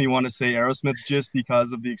makes me want to say Aerosmith just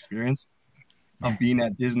because of the experience of being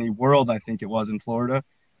at Disney World, I think it was in Florida.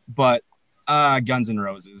 But Guns N'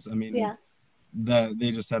 Roses. I mean,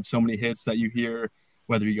 they just have so many hits that you hear,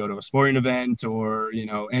 whether you go to a sporting event or,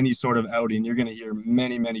 any sort of outing, you're going to hear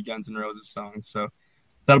many, many Guns N' Roses songs. So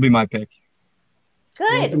that'll be my pick.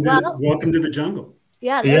 Good. Welcome to the jungle.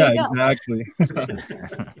 Yeah, there you go. Exactly.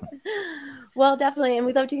 Well, definitely. And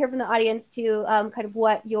we'd love to hear from the audience too, kind of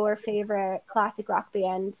what your favorite classic rock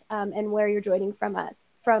band and where you're joining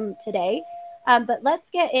from today. But let's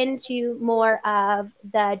get into more of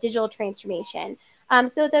the digital transformation.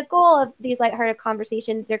 So the goal of these lighthearted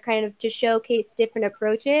conversations are kind of to showcase different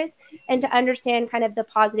approaches and to understand kind of the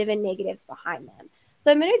positive and negatives behind them.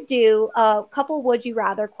 So I'm going to do a couple would you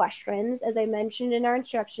rather questions. As I mentioned in our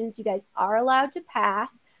instructions, you guys are allowed to pass.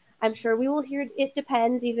 I'm sure we will hear it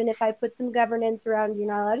depends, even if I put some governance around, you're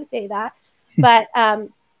not allowed to say that. But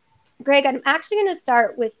Greg, I'm actually going to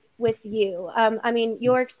start with you. I mean,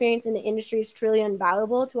 your experience in the industry is truly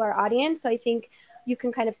invaluable to our audience. So I think you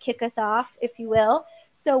can kind of kick us off, if you will.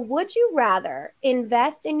 So would you rather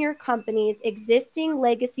invest in your company's existing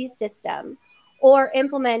legacy system or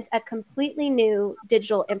implement a completely new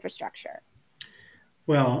digital infrastructure?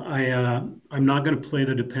 Well, I'm not going to play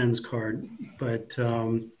the depends card, but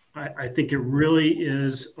I think it really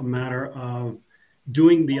is a matter of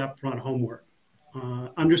doing the upfront homework,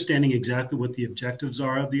 understanding exactly what the objectives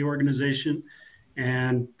are of the organization,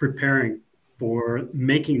 and preparing for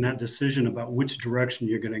making that decision about which direction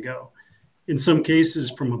you're going to go. In some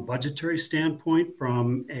cases, from a budgetary standpoint,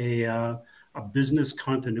 from a business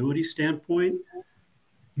continuity standpoint,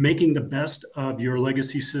 making the best of your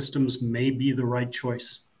legacy systems may be the right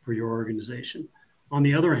choice for your organization. On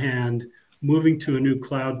the other hand, moving to a new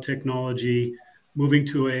cloud technology, moving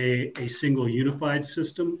to a single unified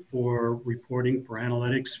system for reporting, for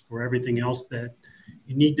analytics, for everything else that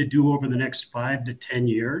you need to do over the next 5 to 10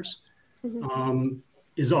 years,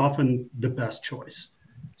 is often the best choice.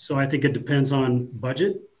 So I think it depends on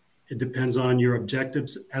budget. It depends on your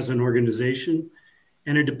objectives as an organization.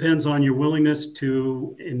 And it depends on your willingness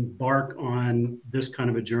to embark on this kind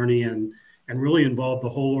of a journey and really involve the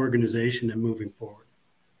whole organization in moving forward.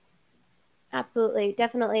 Absolutely.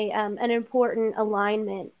 Definitely. An important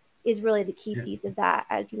alignment is really the key piece of that,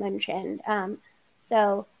 as you mentioned.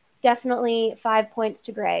 So definitely 5 points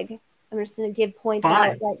to Greg. I'm just going to give points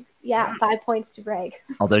out. 5 points to Greg.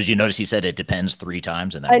 Although, did you notice he said it depends 3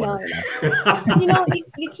 times in that? I know.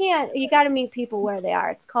 You can't. You got to meet people where they are.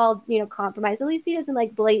 It's called, compromise. At least he doesn't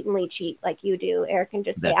like blatantly cheat like you do. Eric can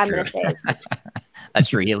just say, "I'm going to say it." That's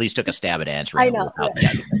true. He at least took a stab at answering. I know.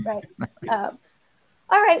 Right.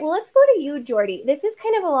 All right. Well, let's go to you, Jordy. This is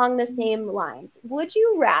kind of along the same lines. Would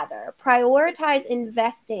you rather prioritize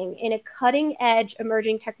investing in a cutting-edge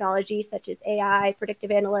emerging technology such as AI, predictive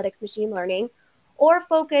analytics, machine learning, or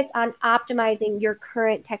focus on optimizing your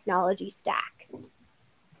current technology stack?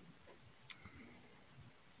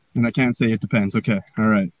 And I can't say it depends. Okay. All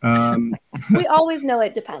right. We always know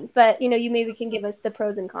it depends, but you maybe can give us the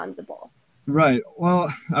pros and cons of both. Right.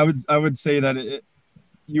 Well, I would say that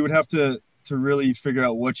you would have to really figure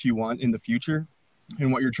out what you want in the future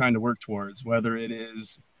and what you're trying to work towards, whether it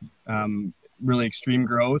is really extreme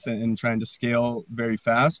growth and trying to scale very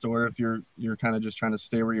fast, or if you're kind of just trying to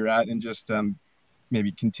stay where you're at and just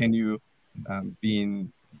maybe continue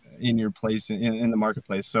being in your place in the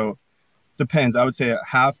marketplace. So depends. I would say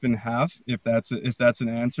half and half. If that's an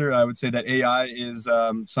answer, I would say that AI is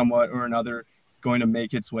somewhat or another going to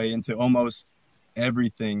make its way into almost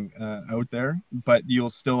everything out there, but you'll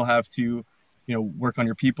still have to work on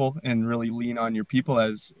your people and really lean on your people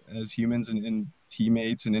as humans and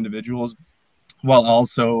teammates and individuals, while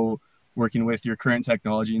also working with your current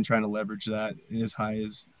technology and trying to leverage that as high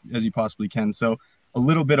as you possibly can. So a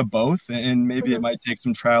little bit of both, and maybe it might take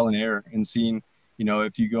some trial and error and seeing,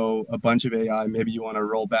 if you go a bunch of AI, maybe you want to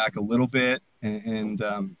roll back a little bit and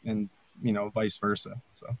vice versa.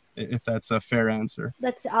 So if that's a fair answer.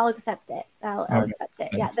 I'll accept it. I'll accept it.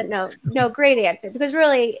 Yeah. No, great answer, because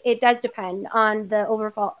really it does depend on the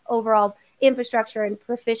overall infrastructure and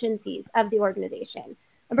proficiencies of the organization.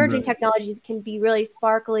 Emerging technologies can be really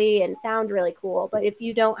sparkly and sound really cool, but if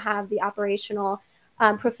you don't have the operational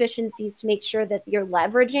proficiencies to make sure that you're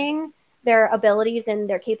leveraging their abilities and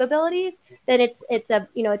their capabilities, then it's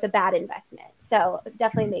a bad investment. So it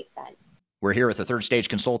definitely makes sense. We're here with the Third Stage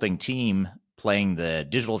Consulting team playing the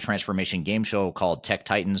digital transformation game show called Tech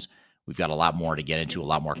Titans. We've got a lot more to get into, a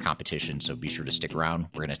lot more competition, so be sure to stick around.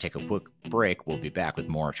 We're going to take a quick break. We'll be back with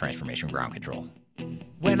more Transformation Ground Control.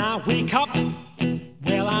 When I wake up,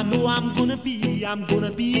 well, I know I'm going to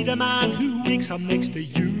be the man who wakes up next to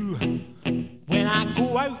you. When I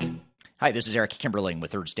go out. Hi, this is Eric Kimberling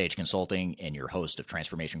with Third Stage Consulting and your host of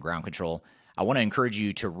Transformation Ground Control. I want to encourage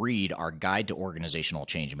you to read our Guide to Organizational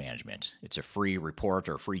Change Management. It's a free report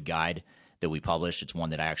or free guide that we publish. It's one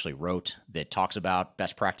that I actually wrote that talks about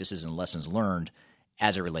best practices and lessons learned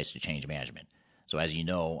as it relates to change management. So as you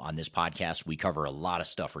know, on this podcast, we cover a lot of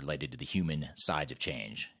stuff related to the human sides of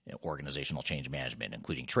change, organizational change management,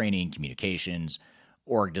 including training, communications,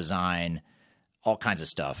 org design, all kinds of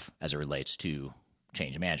stuff as it relates to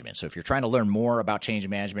change management. So if you're trying to learn more about change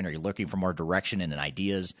management, or you're looking for more direction and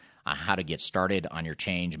ideas on how to get started on your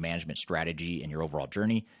change management strategy and your overall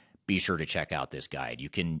journey, be sure to check out this guide. You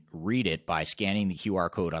can read it by scanning the QR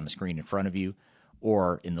code on the screen in front of you,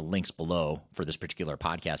 or in the links below for this particular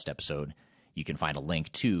podcast episode. You can find a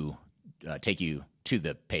link to take you to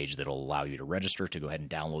the page that will allow you to register to go ahead and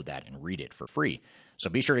download that and read it for free. So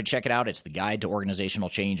be sure to check it out. It's the Guide to Organizational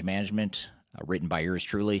Change Management, written by yours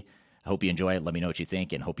truly. I hope you enjoy it. Let me know what you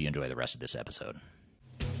think, and hope you enjoy the rest of this episode.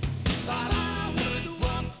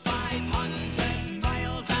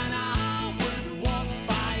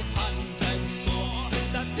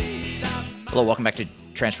 Hello, welcome back to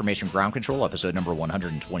Transformation Ground Control, episode number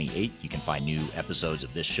 128. You can find new episodes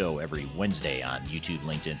of this show every Wednesday on YouTube,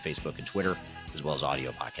 LinkedIn, Facebook, and Twitter, as well as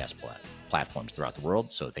audio podcast platforms throughout the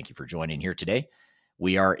world. So thank you for joining here today.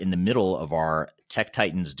 We are in the middle of our Tech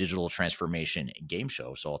Titans digital transformation game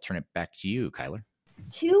show, so I'll turn it back to you, Kyler.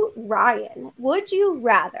 To Ryan, would you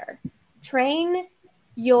rather train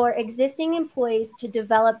your existing employees to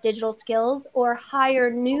develop digital skills or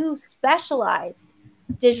hire new specialized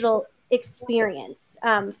digital experience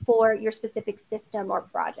for your specific system or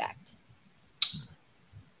project?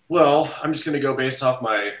 Well, I'm just going to go based off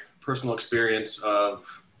my personal experience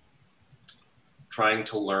of trying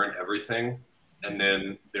to learn everything and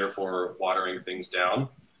then therefore watering things down.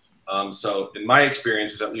 So in my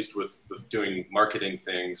experiences, at least with doing marketing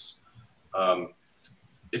things,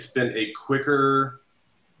 it's been a quicker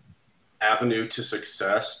avenue to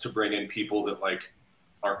success to bring in people that like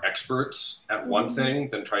are experts at one thing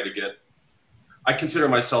than try to get. I consider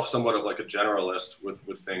myself somewhat of like a generalist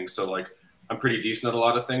with things. So like I'm pretty decent at a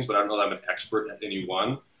lot of things, but I don't know that I'm an expert at any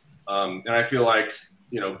one. And I feel like,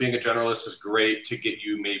 you know, being a generalist is great to get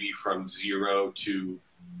you maybe from 0 to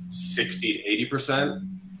 60 to 80%,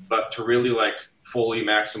 but to really like fully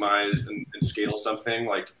maximize and scale something,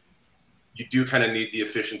 like you do kind of need the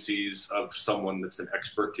efficiencies of someone that's an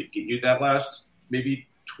expert to get you that last maybe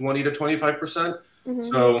 20 to 25%.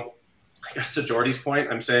 So I guess to Jordy's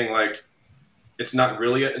point, I'm saying like, it's not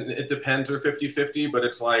really, it depends or 50-50, but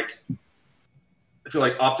it's like, I feel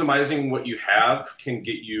like optimizing what you have can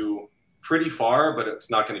get you pretty far, but it's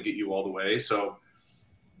not going to get you all the way. So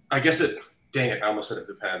I guess dang it, I almost said it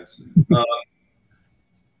depends.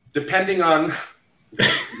 Depending on,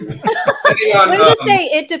 just say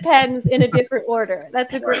it depends in a different order.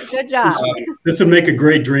 That's a good job. This would make a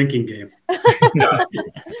great drinking game. Yeah.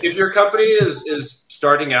 If your company is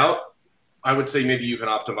starting out, I would say maybe you can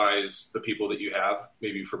optimize the people that you have,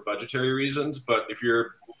 maybe for budgetary reasons. But if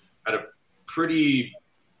you're at a pretty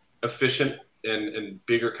efficient and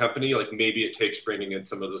bigger company, like maybe it takes bringing in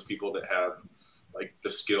some of those people that have like the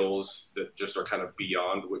skills that just are kind of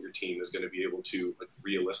beyond what your team is going to be able to like,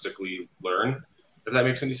 realistically learn, if that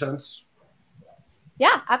makes any sense.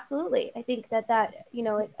 Yeah, absolutely. I think that you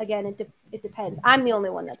know, it depends. I'm the only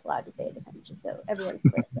one that's allowed to say it depends, just so everyone's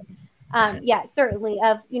clear. Yeah, certainly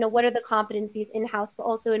of, you know, what are the competencies in-house, but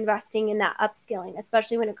also investing in that upskilling,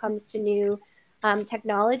 especially when it comes to new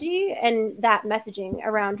technology and that messaging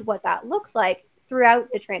around what that looks like throughout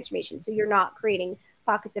the transformation. So you're not creating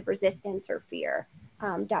pockets of resistance or fear.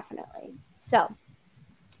 Definitely. So,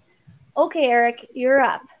 okay, Eric, you're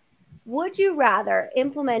up. Would you rather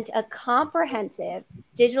implement a comprehensive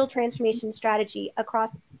digital transformation strategy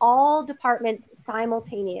across all departments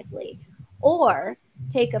simultaneously, or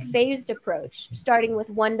take a phased approach, starting with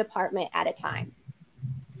one department at a time?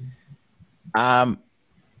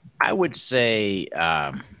 I would say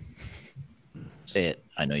it.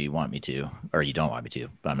 I know you want me to, or you don't want me to,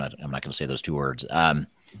 but I'm not going to say those two words.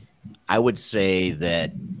 I would say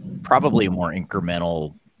that probably a more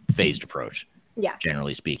incremental phased approach,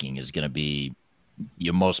 generally speaking, is going to be,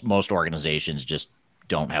 most organizations just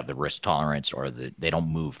don't have the risk tolerance, or they don't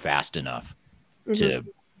move fast enough to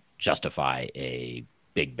justify a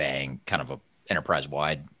big bang kind of a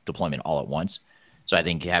enterprise-wide deployment all at once. So I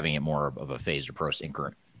think having it more of a phased approach and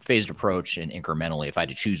incrementally, if I had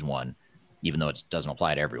to choose one, even though it doesn't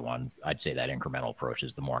apply to everyone, I'd say that incremental approach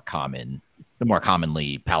is the more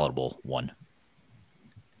commonly palatable one.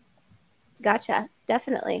 Gotcha.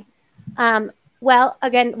 Definitely. Well,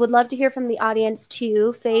 again, would love to hear from the audience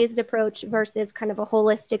too. Phased approach versus kind of a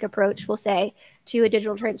holistic approach, we'll say, to a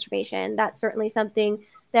digital transformation. That's certainly something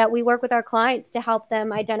that we work with our clients to help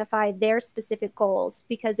them identify their specific goals,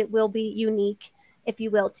 because it will be unique, if you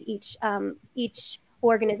will, to each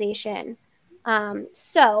organization.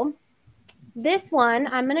 So this one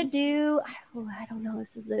I'm going to do, I don't know,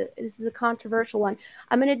 this is a controversial one.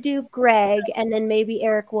 I'm going to do Greg, and then maybe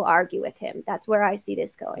Eric will argue with him. That's where I see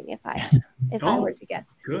this going if I were to guess.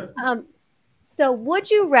 Good. So would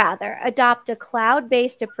you rather adopt a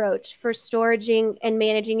cloud-based approach for storing and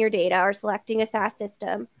managing your data, or selecting a SaaS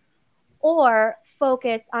system, or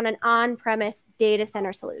focus on an on-premise data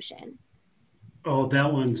center solution? Oh,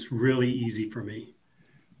 that one's really easy for me.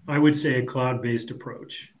 I would say a cloud-based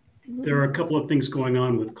approach. There are a couple of things going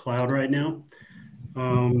on with cloud right now.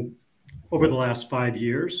 Over the last 5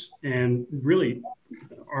 years, and really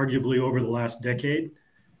arguably over the last decade,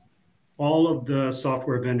 all of the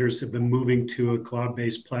software vendors have been moving to a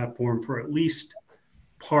cloud-based platform for at least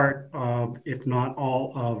part of, if not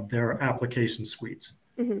all of, their application suites.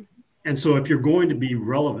 And so if you're going to be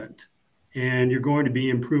relevant and you're going to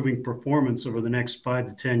be improving performance over the next 5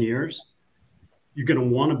 to 10 years, you're going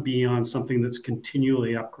to want to be on something that's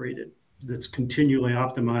continually upgraded, that's continually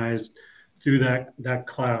optimized through that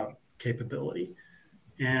cloud capability.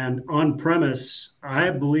 And on-premise,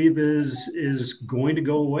 I believe, is going to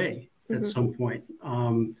go away at some point.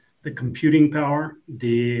 The computing power,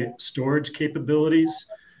 the storage capabilities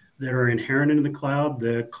that are inherent in the cloud,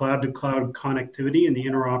 the cloud-to-cloud connectivity and the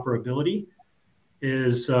interoperability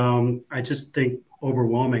is, I just think,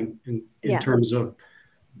 overwhelming in terms of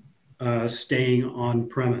staying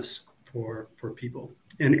on-premise for people.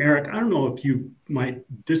 And Eric, I don't know if you might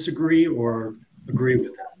disagree or agree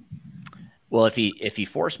with that. Well, if he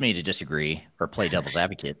forced me to disagree or play devil's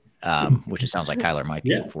advocate, which it sounds like Kyler might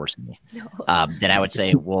be forcing me, then I would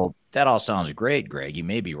say, well, that all sounds great, Greg. You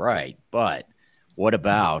may be right, but what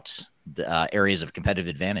about the areas of competitive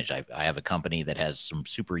advantage. I have a company that has some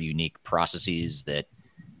super unique processes that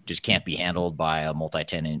just can't be handled by a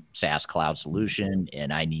multi-tenant SaaS cloud solution,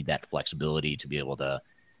 and I need that flexibility to be able to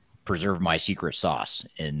preserve my secret sauce,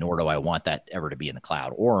 and nor do I want that ever to be in the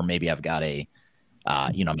cloud. Or maybe I've got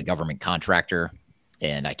I'm a government contractor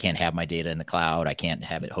and I can't have my data in the cloud. I can't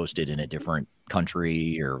have it hosted in a different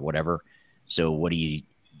country or whatever. So what do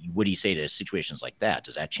you say to situations like that?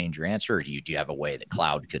 Does that change your answer, or do you have a way that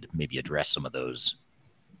cloud could maybe address some of those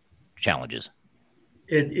challenges?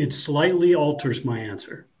 It slightly alters my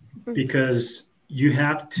answer, because you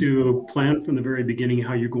have to plan from the very beginning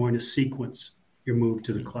how you're going to sequence your move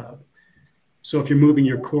to the cloud. So if you're moving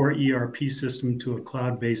your core ERP system to a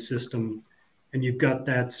cloud-based system, and you've got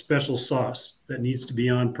that special sauce that needs to be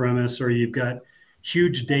on premise, or you've got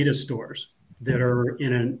huge data stores that are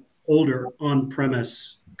in an older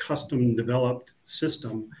on-premise custom developed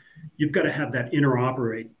system, you've got to have that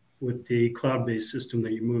interoperate with the cloud-based system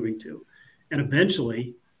that you're moving to. And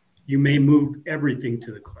eventually you may move everything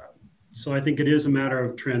to the cloud. So I think it is a matter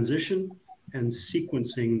of transition and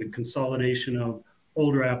sequencing the consolidation of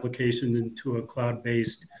older applications into a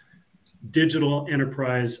cloud-based digital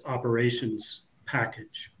enterprise operations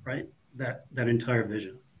package, right? That entire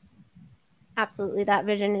vision. Absolutely. That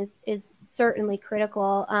vision is certainly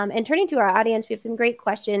critical. And turning to our audience, we have some great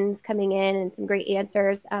questions coming in and some great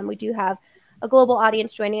answers. We do have a global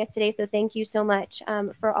audience joining us today, so thank you so much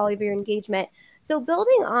for all of your engagement. So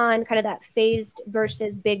building on kind of that phased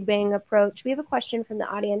versus big bang approach, we have a question from the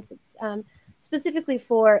audience that's specifically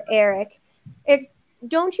for Eric. Eric,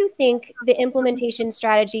 don't you think the implementation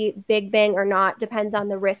strategy, big bang or not, depends on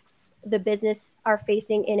the risks the business are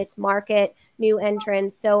facing in its market, new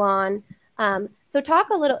entrants, so on? So talk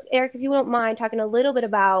a little, Eric, if you don't mind, talking a little bit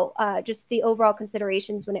about just the overall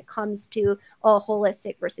considerations when it comes to a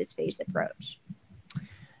holistic versus phased approach.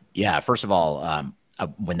 Yeah, first of all,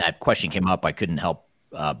 when that question came up, I couldn't help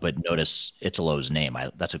but notice Italo's name.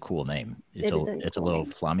 That's a cool name. Italo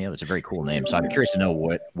Flamia. That's a very cool name. So I'm curious to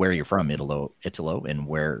know where you're from, Italo, and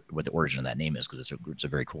what the origin of that name is, because it's a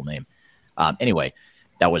very cool name. Anyway,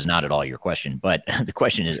 that was not at all your question, but the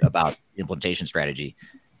question is about implementation strategy.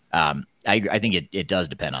 I think it does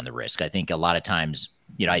depend on the risk. I think a lot of times,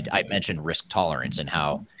 I mentioned risk tolerance and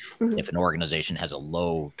how if an organization has a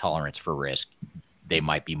low tolerance for risk, they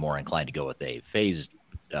might be more inclined to go with a phased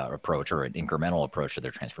approach or an incremental approach to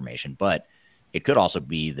their transformation. But it could also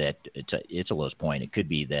be that, to Italo's point, it could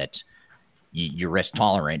be that you're risk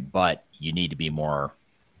tolerant, but you need to be more,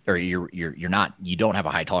 or you don't have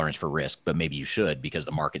a high tolerance for risk, but maybe you should, because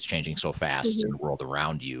the market's changing so fast and the world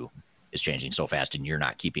around you is changing so fast and you're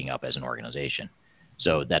not keeping up as an organization.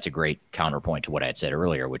 So that's a great counterpoint to what I had said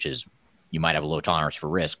earlier, which is you might have a low tolerance for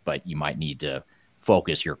risk, but you might need to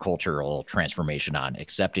focus your cultural transformation on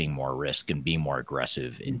accepting more risk and being more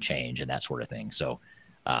aggressive in change and that sort of thing. So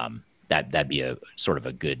that'd be a sort of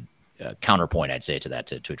a good counterpoint, I'd say, to that,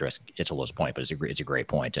 to address Italo's point, but it's a great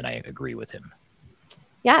point, and I agree with him.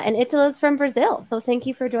 Yeah, and Italo's from Brazil, so thank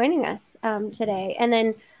you for joining us today. And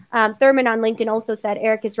then Thurman on LinkedIn also said,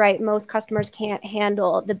 Eric is right, most customers can't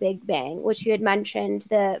handle the big bang, which you had mentioned.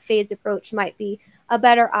 The phased approach might be a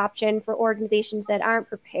better option for organizations that aren't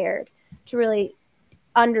prepared to really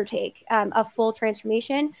undertake a full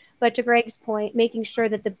transformation. But to Greg's point, making sure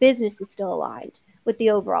that the business is still aligned with the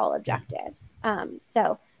overall objectives.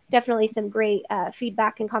 So definitely some great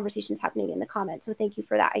feedback and conversations happening in the comments. So thank you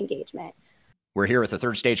for that engagement. We're here with the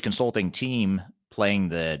Third Stage Consulting team playing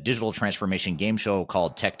the digital transformation game show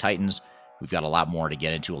called Tech Titans. We've got a lot more to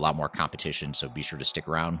get into, a lot more competition, so be sure to stick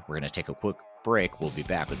around. We're going to take a quick break. We'll be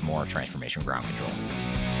back with more Transformation Ground Control.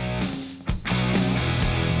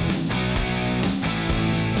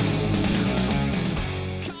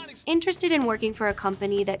 Interested in working for a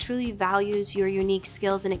company that truly values your unique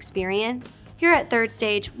skills and experience? Here at Third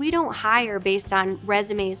Stage, we don't hire based on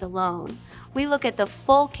resumes alone. We look at the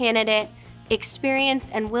full candidate, experience,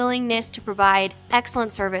 and willingness to provide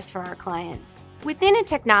excellent service for our clients. Within a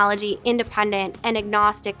technology, independent, and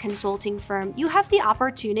agnostic consulting firm, you have the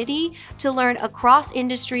opportunity to learn across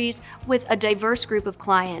industries with a diverse group of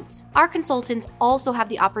clients. Our consultants also have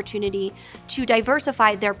the opportunity to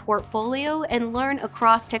diversify their portfolio and learn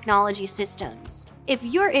across technology systems. If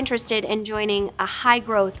you're interested in joining a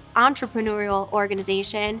high-growth entrepreneurial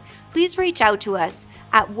organization, please reach out to us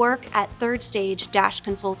at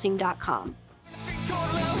work@thirdstage-consulting.com.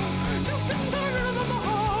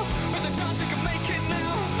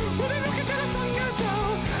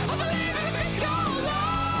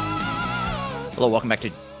 Hello, welcome back to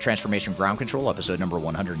Transformation Ground Control, episode number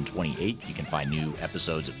 128. You can find new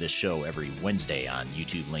episodes of this show every Wednesday on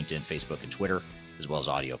YouTube, LinkedIn, Facebook, and Twitter. as well as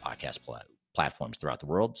audio podcast platforms throughout the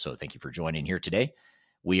world. So thank you for joining here today.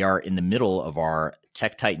 We are in the middle of our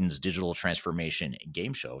Tech Titans Digital Transformation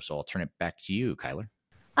game show. So I'll turn it back to you, Kyler.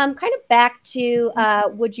 Kind of back to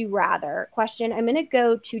would you rather question. I'm going to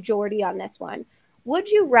go to Jordy on this one. Would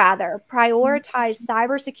you rather prioritize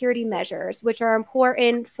cybersecurity measures, which are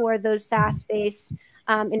important for those SaaS-based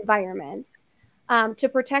environments, to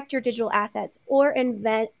protect your digital assets, or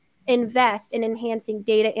invest in enhancing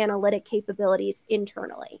data analytic capabilities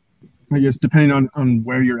internally? I guess depending on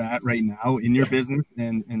where you're at right now in your business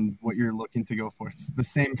and what you're looking to go for, it's the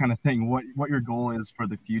same kind of thing. What your goal is for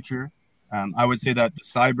the future. I would say that the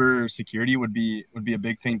cyber security would be a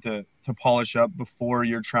big thing to polish up before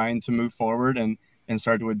you're trying to move forward and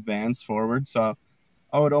start to advance forward. So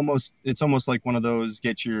it's almost like one of those,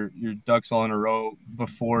 get your ducks all in a row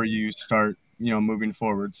before you start, moving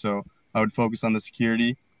forward. So I would focus on the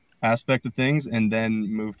security aspect of things and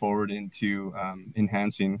then move forward into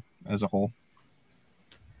enhancing as a whole.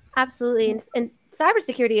 Absolutely. And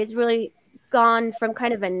cybersecurity has really gone from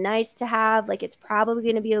kind of a nice to have, like it's probably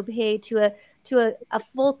going to be okay, to a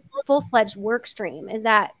full-fledged work stream. Is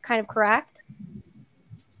that kind of correct?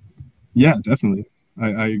 Yeah, definitely.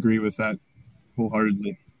 I agree with that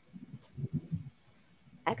wholeheartedly.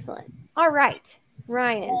 Excellent. All right,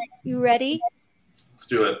 Ryan, you ready? Let's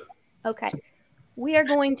do it. Okay. We are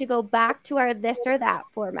going to go back to our this or that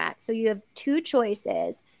format. So you have two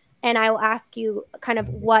choices, and I will ask you kind of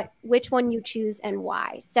which one you choose and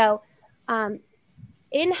why. So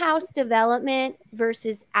in-house development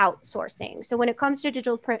versus outsourcing. So when it comes to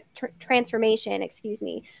digital transformation,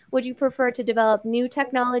 would you prefer to develop new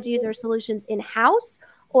technologies or solutions in-house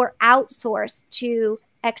or outsource to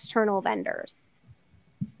external vendors?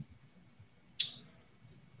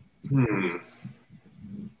 I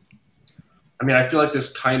mean, I feel like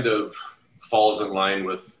this kind of falls in line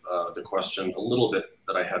with the question a little bit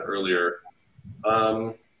that I had earlier.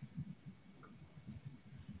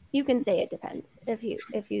 You can say it depends if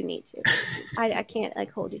you need to. I can't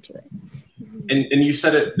hold you to it. And you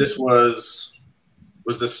said it. This was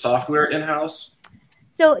this software in-house?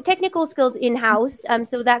 So technical skills in-house.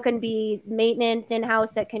 So that can be maintenance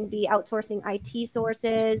in-house. That can be outsourcing IT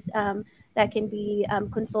sources. That can be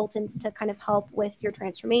consultants to kind of help with your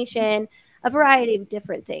transformation. A variety of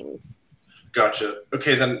different things. Gotcha.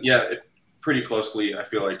 Okay, then it pretty closely, I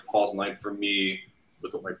feel like, falls in line for me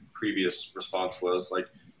with what my previous response was. Like,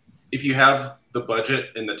 if you have the budget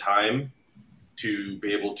and the time to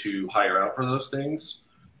be able to hire out for those things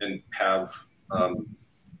and have,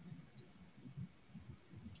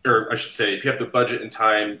 or I should say, if you have the budget and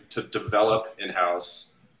time to develop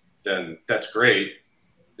in-house, then that's great.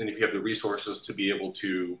 And if you have the resources to be able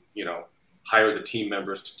to, hire the team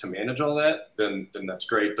members to manage all that, then that's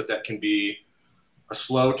great. But that can be a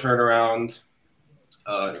slow turnaround.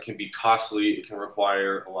 It can be costly. It can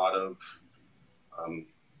require a lot of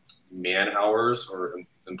man hours or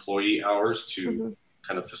employee hours to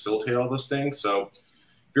kind of facilitate all those things. So if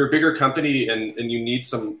you're a bigger company and you need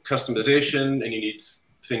some customization and you need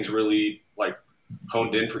things really like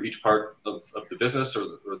honed in for each part of the business or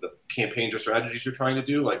the campaigns or strategies you're trying to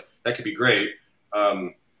do, like that could be great.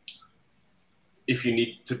 If you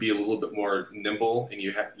need to be a little bit more nimble and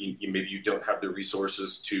maybe you don't have the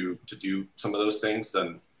resources to do some of those things,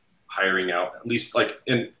 then hiring out, at least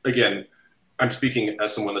and again, I'm speaking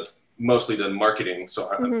as someone that's mostly done marketing.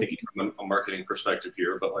 So I'm thinking from a marketing perspective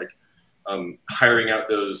here, but hiring out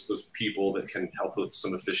those people that can help with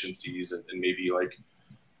some efficiencies and maybe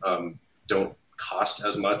don't cost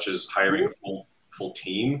as much as hiring a full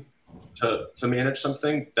team to manage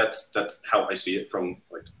something. That's how I see it from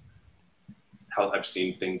how I've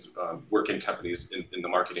seen things work in companies in the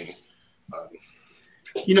marketing.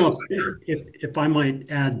 If I might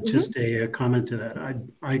add just a comment to that,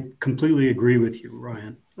 I completely agree with you,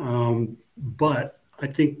 Ryan. But I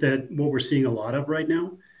think that what we're seeing a lot of right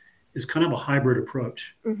now is kind of a hybrid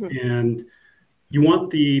approach. And you want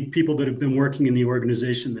the people that have been working in the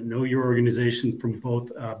organization, that know your organization from both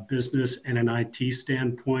a business and an IT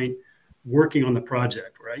standpoint, working on the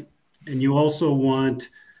project, right? And you also want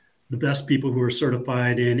the best people who are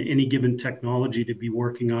certified in any given technology to be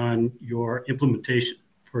working on your implementation,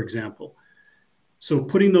 for example. So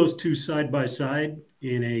putting those two side by side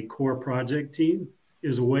in a core project team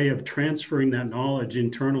is a way of transferring that knowledge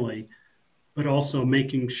internally, but also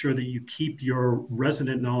making sure that you keep your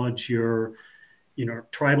resident knowledge, your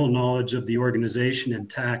tribal knowledge of the organization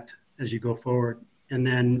intact as you go forward. And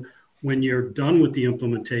then when you're done with the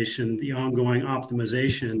implementation, the ongoing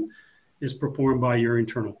optimization is performed by your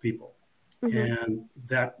internal people. And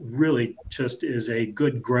that really just is a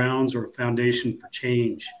good grounds or foundation for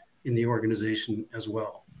change in the organization as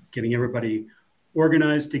well, getting everybody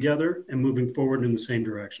organized together and moving forward in the same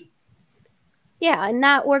direction. Yeah, and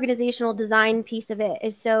that organizational design piece of it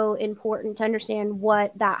is so important to understand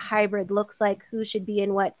what that hybrid looks like, who should be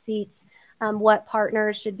in what seats, what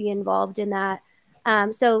partners should be involved in that.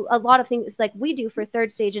 So a lot of things like we do for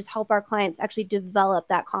Third Stage is help our clients actually develop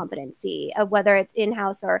that competency of whether it's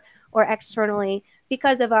in-house or externally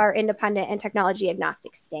because of our independent and technology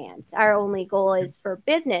agnostic stance. Our only goal is for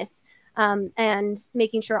business and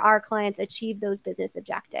making sure our clients achieve those business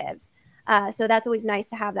objectives. So that's always nice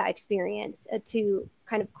to have that experience to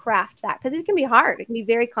kind of craft that because it can be hard. It can be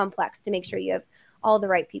very complex to make sure you have all the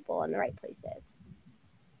right people in the right places.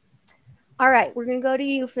 All right, we're going to go to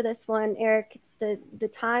you for this one, Eric. It's the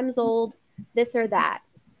times old this or that.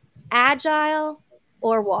 Agile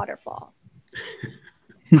or waterfall?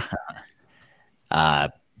 If I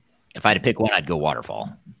had to pick one, I'd go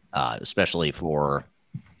waterfall, especially for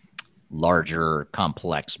larger,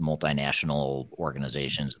 complex, multinational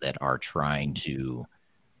organizations that are trying to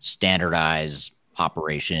standardize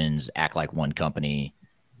operations, act like one company,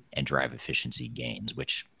 and drive efficiency gains,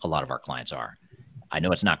 which a lot of our clients are. I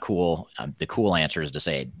know it's not cool. The cool answer is to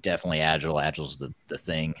say definitely agile. Agile's the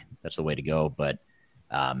thing. That's the way to go. But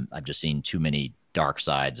I've just seen too many dark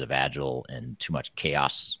sides of agile and too much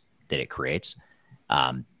chaos that it creates.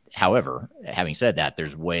 However, having said that,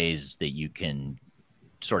 there's ways that you can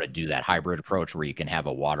sort of do that hybrid approach where you can have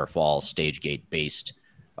a waterfall stage gate based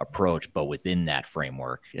approach, but within that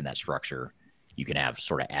framework, in that structure, you can have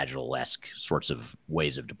sort of agile-esque sorts of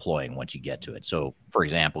ways of deploying once you get to it. So for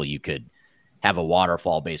example, you could have a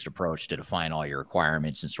waterfall based approach to define all your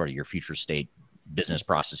requirements and sort of your future state business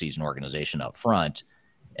processes and organization up front,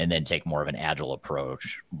 and then take more of an agile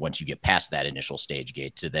approach once you get past that initial stage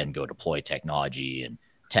gate to then go deploy technology and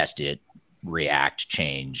test it, react,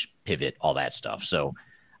 change, pivot, all that stuff. So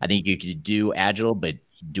I think you could do agile, but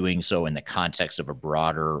doing so in the context of a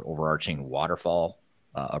broader overarching waterfall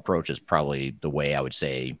approach is probably the way I would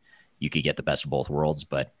say you could get the best of both worlds.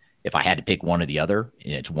 But if I had to pick one or the other,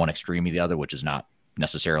 and it's one extreme or the other, which is not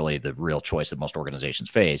necessarily the real choice that most organizations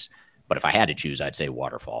face. But if I had to choose, I'd say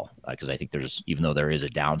waterfall, because I think there's, even though there is a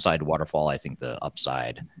downside to waterfall, I think the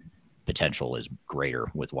upside potential is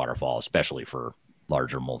greater with waterfall, especially for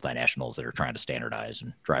larger multinationals that are trying to standardize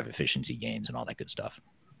and drive efficiency gains and all that good stuff.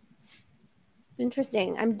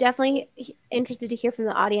 Interesting. I'm definitely interested to hear from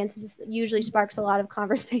the audience. This usually sparks a lot of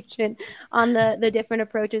conversation on the different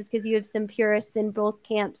approaches because you have some purists in both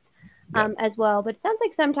camps as well. But it sounds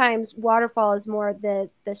like sometimes waterfall is more the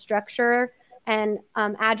structure and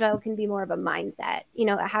agile can be more of a mindset. You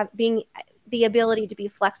know, being the ability to be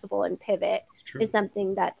flexible and pivot is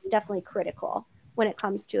something that's definitely critical when it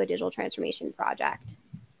comes to a digital transformation project.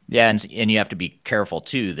 Yeah, and you have to be careful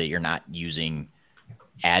too that you're not using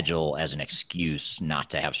agile as an excuse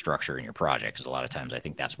not to have structure in your project, because a lot of times I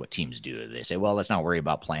think that's what teams do. They say, well, let's not worry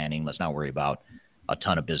about planning. Let's not worry about a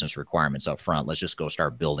ton of business requirements up front. Let's just go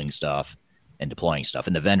start building stuff and deploying stuff.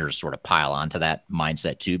 And the vendors sort of pile onto that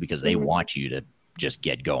mindset too, because they want you to just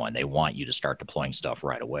get going. They want you to start deploying stuff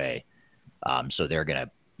right away. So they're going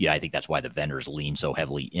to, I think that's why the vendors lean so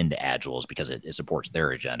heavily into agile, is because it supports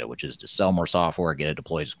their agenda, which is to sell more software, get it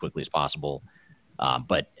deployed as quickly as possible.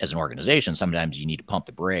 But as an organization, sometimes you need to pump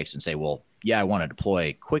the brakes and say, well, yeah, I want to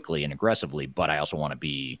deploy quickly and aggressively, but I also want to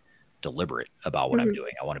be deliberate about what I'm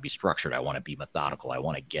doing. I want to be structured. I want to be methodical. I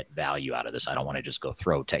want to get value out of this. I don't want to just go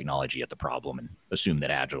throw technology at the problem and assume that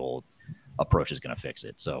agile approach is going to fix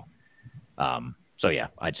it. So yeah,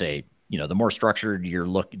 I'd say, the more structured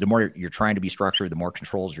the more you're trying to be structured, the more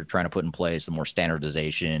controls you're trying to put in place, the more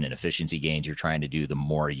standardization and efficiency gains you're trying to do, the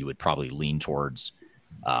more you would probably lean towards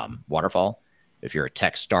waterfall. If you're a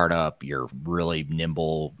tech startup, you're really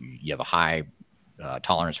nimble, you have a high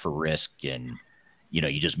tolerance for risk, and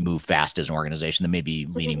you just move fast as an organization, then maybe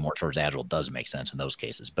leaning more towards agile does make sense in those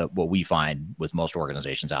cases. But what we find with most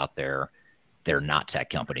organizations out there, they're not tech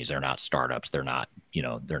companies, they're not startups, they're not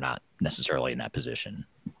necessarily in that position.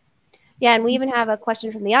 Yeah, and we even have a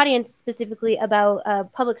question from the audience specifically about a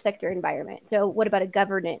public sector environment. So what about a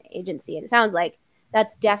government agency? And it sounds like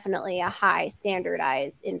that's definitely a high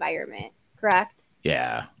standardized environment, correct?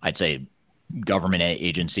 Yeah, I'd say government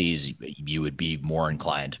agencies, you would be more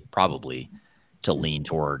inclined probably to lean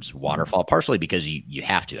towards waterfall, partially because you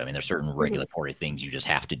have to. I mean, there's certain regulatory things you just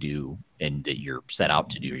have to do and that you're set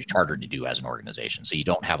out to do, you're chartered to do as an organization. So you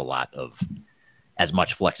don't have a lot of as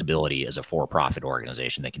much flexibility as a for-profit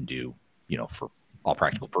organization that can do, for all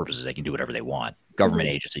practical purposes, they can do whatever they want. Government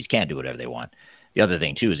agencies can't do whatever they want. The other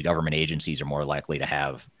thing too is government agencies are more likely to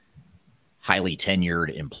have highly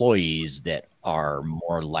tenured employees that are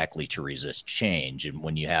more likely to resist change. And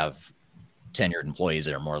when you have tenured employees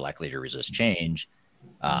that are more likely to resist change,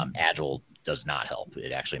 Agile does not help.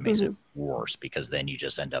 It actually makes it worse, because then you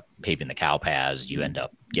just end up paving the cow paths. You end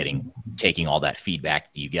up taking all that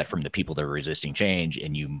feedback that you get from the people that are resisting change,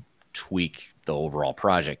 and you tweak the overall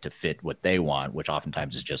project to fit what they want, which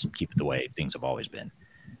oftentimes is just keep it the way things have always been.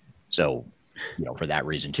 So, for that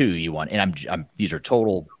reason too, you want, and I'm these are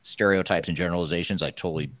total stereotypes and generalizations. I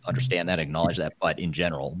totally understand that, acknowledge that, but in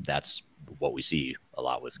general, that's what we see a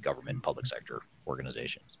lot with government and public sector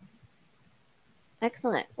organizations.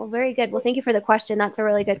 Excellent. Well, very good. Well, thank you for the question. That's a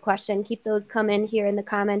really good question. Keep those coming here in the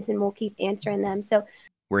comments, and we'll keep answering them. So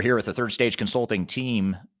we're here with the Third Stage Consulting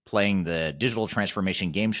team playing the digital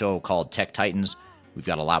transformation game show called Tech Titans. We've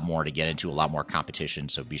got a lot more to get into, a lot more competition,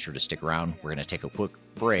 so be sure to stick around. We're going to take a quick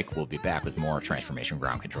break. We'll be back with more Transformation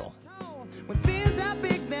Ground Control. When things are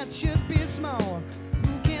big that should be small,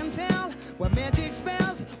 who can tell what magic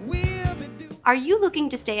spells will be doing? Are you looking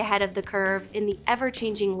to stay ahead of the curve in the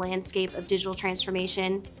ever-changing landscape of digital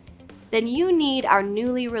transformation? Then you need our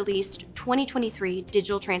newly released 2023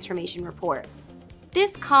 Digital Transformation Report.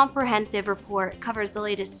 This comprehensive report covers the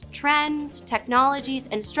latest trends, technologies,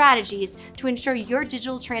 and strategies to ensure your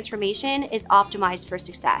digital transformation is optimized for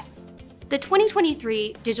success. The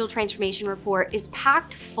 2023 Digital Transformation Report is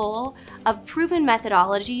packed full of proven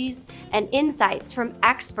methodologies and insights from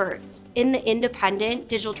experts in the independent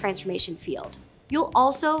digital transformation field. You'll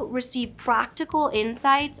also receive practical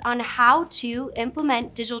insights on how to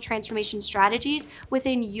implement digital transformation strategies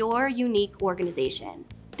within your unique organization.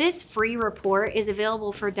 This free report is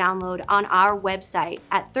available for download on our website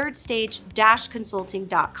at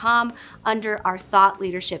thirdstage-consulting.com under our Thought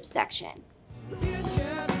Leadership section.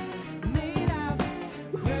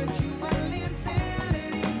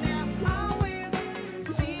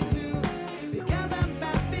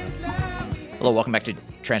 Hello, welcome back to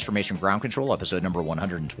Transformation Ground Control, episode number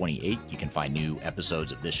 128. You can find new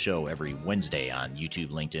episodes of this show every Wednesday on YouTube,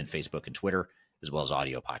 LinkedIn, Facebook, and Twitter, as well as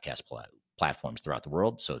audio podcast platforms throughout the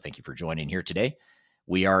world. So thank you for joining here today.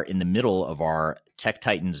 We are in the middle of our Tech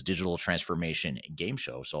Titans digital transformation game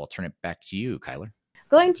show, so I'll turn it back to you, Kyler.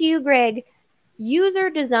 Going to you, Greg,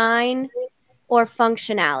 user design or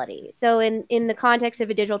functionality? So in the context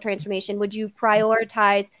of a digital transformation, would you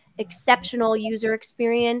prioritize exceptional user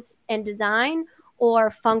experience and design or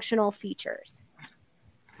functional features?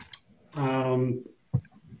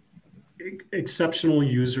 Exceptional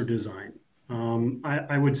user design.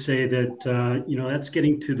 I would say that, that's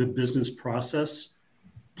getting to the business process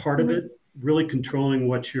part of it, really controlling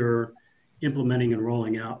what you're implementing and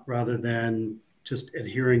rolling out rather than just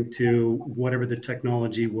adhering to whatever the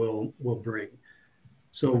technology will bring.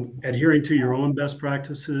 So adhering to your own best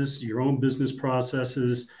practices, your own business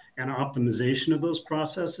processes, and optimization of those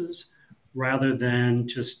processes, rather than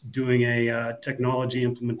just doing a technology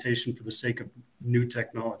implementation for the sake of new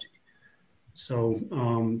technology. So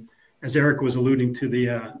as Eric was alluding to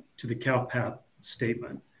the cow path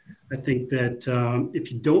statement, I think that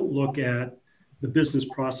if you don't look at the business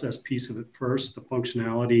process piece of it first, the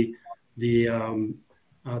functionality, the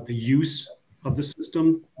use of the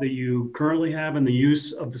system that you currently have and the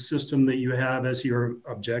use of the system that you have as your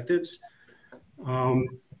objectives,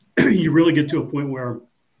 you really get to a point where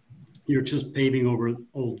you're just paving over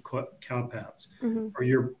old cow paths, or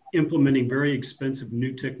you're implementing very expensive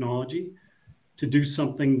new technology to do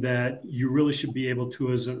something that you really should be able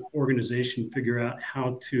to, as an organization, figure out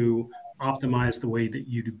how to optimize the way that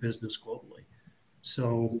you do business globally.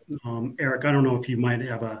 So, Eric, I don't know if you might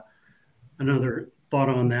have another thought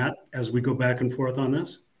on that as we go back and forth on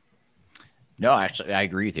this. No, actually, I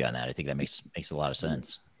agree with you on that. I think that makes a lot of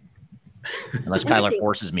sense. Unless Kyler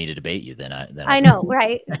forces me to debate you, then I know,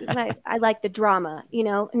 right? I like the drama,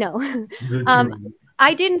 No,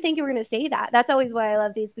 I didn't think you were going to say that. That's always why I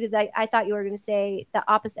love these, because I thought you were going to say the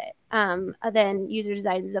opposite. Then user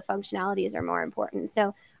designs of functionalities are more important.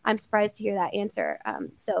 So I'm surprised to hear that answer.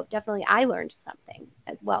 So definitely, I learned something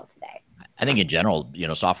as well today. I think in general,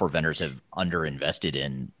 software vendors have underinvested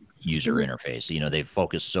in user interface. They've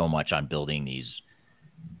focused so much on building these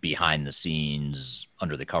behind the scenes,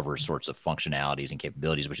 under the covers sorts of functionalities and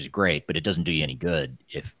capabilities, which is great, but it doesn't do you any good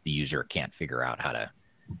if the user can't figure out how to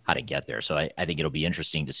get there. So I think it'll be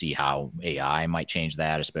interesting to see how AI might change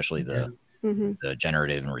that, especially the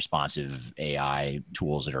generative and responsive AI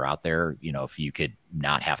tools that are out there. If you could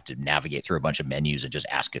not have to navigate through a bunch of menus and just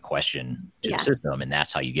ask a question to the system, and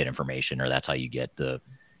that's how you get information, or that's how you get the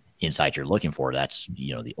insight you're looking for. That's,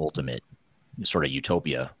 the ultimate sort of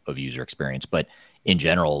utopia of user experience. But in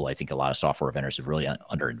general, I think a lot of software vendors have really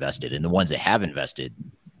underinvested, and the ones that have invested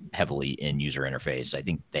heavily in user interface, I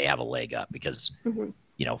think they have a leg up because, Mm-hmm.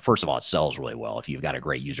 you know, first of all, it sells really well. If you've got a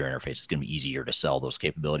great user interface, it's going to be easier to sell those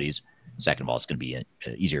capabilities. Second of all, it's going to be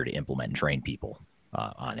easier to implement and train people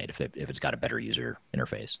on it if it's got a better user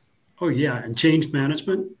interface. Oh yeah, and change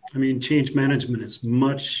management. I mean, change management is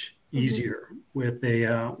much easier with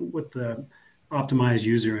the optimized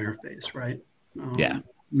user interface, right? Yeah,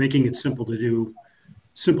 making it simple to do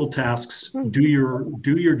simple tasks. Do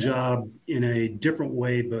your job in a different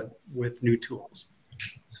way, but with new tools.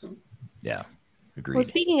 So. Yeah, agreed. Well,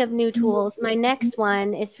 speaking of new tools, my next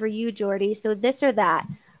one is for you, Jordy. So this or that,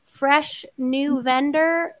 fresh new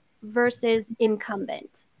vendor versus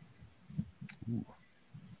incumbent.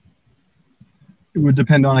 It would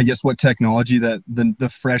depend on, I guess, what technology that the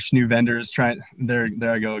fresh new vendor is trying. There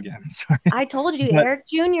I go again. Sorry. I told you, Eric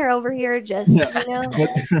Jr. over here just, Yeah. you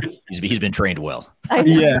know. He's been trained well.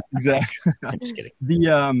 Yeah, exactly. I'm just kidding.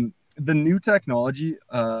 The new technology,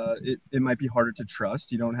 it might be harder to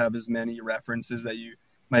trust. You don't have as many references that you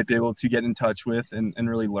might be able to get in touch with and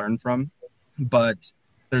really learn from. But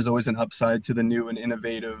there's always an upside to the new and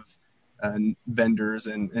innovative vendors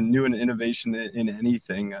and new and innovation in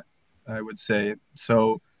anything, I would say.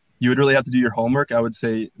 So you would really have to do your homework. I would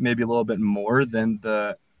say maybe a little bit more than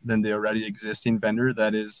the already existing vendor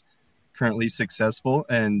that is currently successful,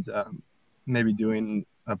 and maybe doing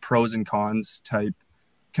a pros and cons type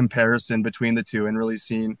comparison between the two and really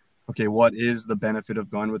seeing, okay, what is the benefit of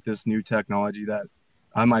going with this new technology that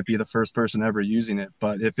I might be the first person ever using it,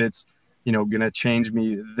 but if it's, you know, going to change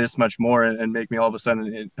me this much more and make me all of a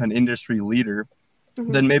sudden an industry leader,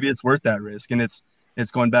 then maybe it's worth that risk. And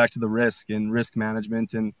it's going back to the risk and risk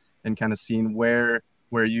management and kind of seeing where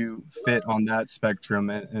you fit on that spectrum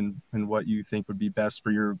and what you think would be best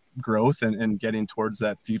for your growth and getting towards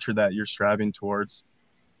that future that you're striving towards.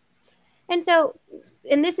 And so,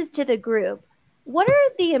 and this is to the group, what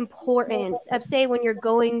are the importance of, say, when you're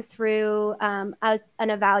going through an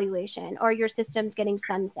evaluation or your system's getting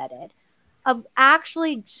sunsetted, of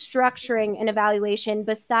actually structuring an evaluation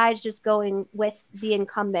besides just going with the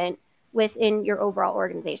incumbent within your overall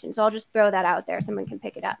organization? So I'll just throw that out there. Someone can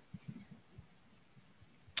pick it up.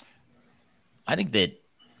 I think that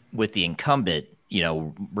with the incumbent, you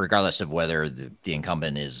know, regardless of whether the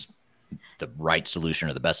incumbent is the right solution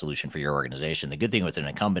or the best solution for your organization, the good thing with an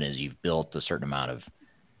incumbent is you've built a certain amount of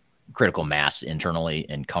critical mass internally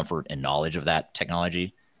and comfort and knowledge of that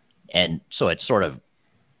technology. And so it's sort of,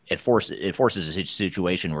 it forces a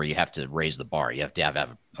situation where you have to raise the bar. You have to have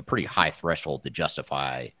a pretty high threshold to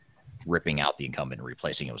justify ripping out the incumbent and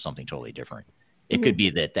replacing it with something totally different. It could be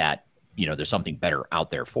that, you know, there's something better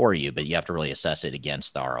out there for you, but you have to really assess it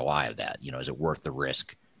against the ROI of that. You know, is it worth the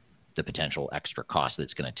risk, the potential extra cost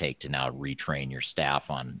that's going to take to now retrain your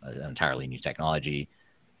staff on an entirely new technology?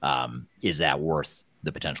 Is that worth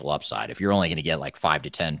the potential upside? If you're only going to get like 5 to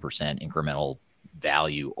 10% incremental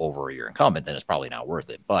value over your incumbent, then it's probably not worth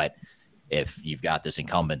it. But if you've got this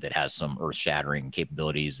incumbent that has some earth-shattering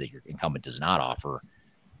capabilities that your incumbent does not offer,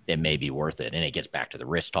 it may be worth it. And it gets back to the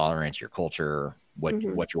risk tolerance, your culture, what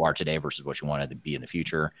you are today versus what you want to be in the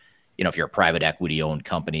future. You know, if you're a private equity owned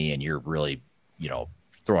company and you're really, you know,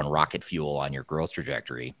 throwing rocket fuel on your growth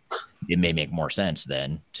trajectory, it may make more sense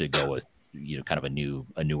then to go with, you know, kind of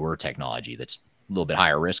a newer technology that's a little bit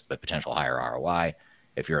higher risk, but potential higher ROI.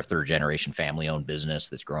 If you're a third generation family owned business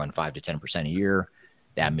that's growing 5 to 10% a year,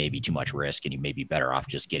 that may be too much risk, and you may be better off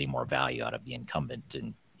just getting more value out of the incumbent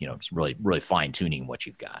and, you know, just really, really fine tuning what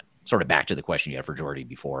you've got. Sort of back to the question you had for Jordy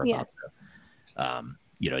before about,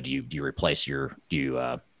 you know, do you replace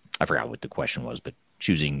I forgot what the question was, but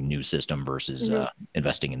choosing new system versus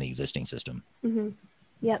investing in the existing system.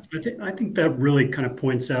 Yep. I think that really kind of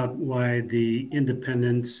points out why the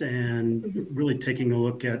independence and really taking a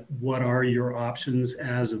look at what are your options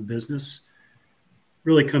as a business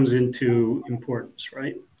really comes into importance,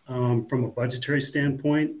 right? From a budgetary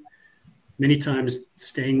standpoint, many times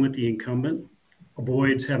staying with the incumbent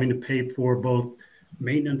avoids having to pay for both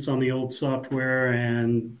maintenance on the old software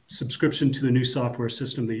and subscription to the new software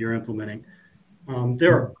system that you're implementing.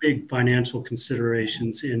 There are big financial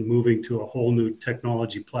considerations in moving to a whole new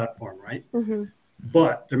technology platform, right?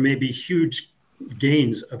 But there may be huge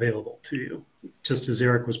gains available to you, just as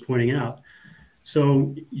Eric was pointing out.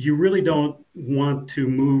 So you really don't want to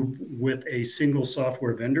move with a single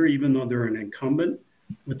software vendor, even though they're an incumbent,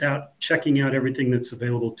 without checking out everything that's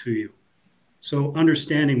available to you. So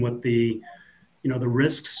understanding what the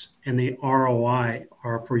risks and the ROI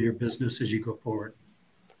are for your business as you go forward.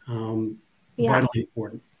 Vitally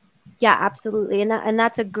important. Yeah, absolutely. And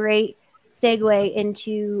that's a great segue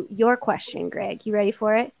into your question, Greg. You ready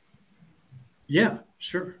for it? Yeah,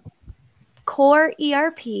 sure. core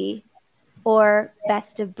ERP or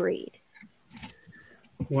best of breed?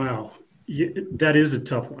 Wow, that is a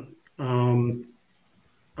tough one.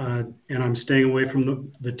 And I'm staying away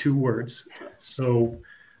from the two words. So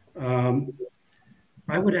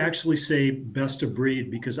I would actually say best of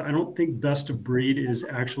breed, because I don't think best of breed is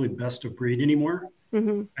actually best of breed anymore.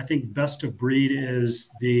 Mm-hmm. I think best of breed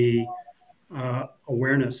is the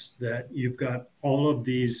awareness that you've got all of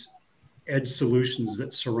these edge solutions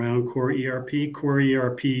that surround core ERP. Core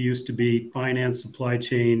ERP used to be finance, supply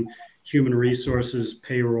chain, human resources,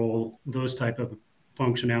 payroll, those type of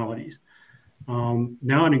functionalities.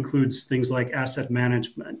 Now it includes things like asset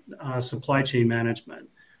management, supply chain management,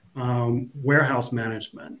 warehouse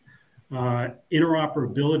management,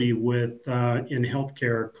 interoperability with in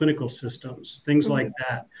healthcare, clinical systems, things like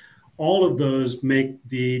that. All of those make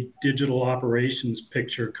the digital operations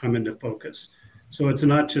picture come into focus. So it's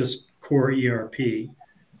not just core ERP.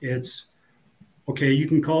 It's, okay, you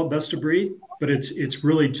can call it best of breed, but it's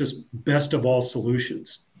really just best of all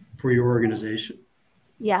solutions for your organization.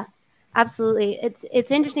 Yeah, absolutely.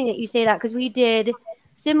 It's interesting that you say that, because we did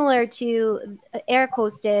similar to Eric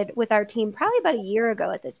hosted with our team probably about a year ago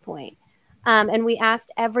at this point. And we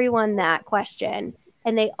asked everyone that question,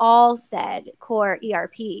 and they all said core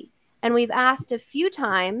ERP. And we've asked a few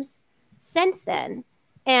times since then,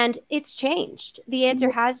 and it's changed. The answer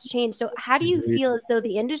has changed. So how do you feel as though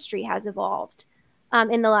the industry has evolved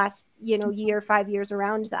in the last, year, 5 years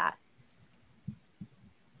around that?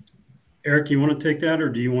 Eric, you want to take that, or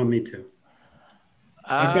do you want me to?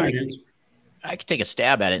 I've got an answer. I could take a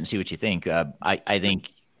stab at it and see what you think. I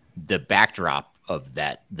think the backdrop of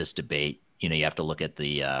this debate, you have to look at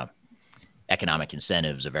the economic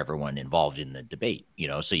incentives of everyone involved in the debate.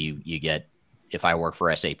 So you get, if I work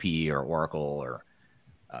for SAP or Oracle or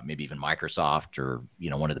maybe even Microsoft or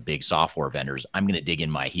one of the big software vendors, I'm going to dig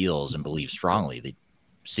in my heels and believe strongly that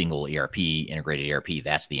single ERP, integrated ERP,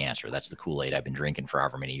 that's the answer. That's the Kool-Aid I've been drinking for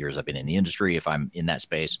however many years I've been in the industry, if I'm in that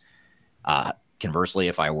space. Conversely,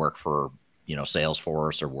 if I work for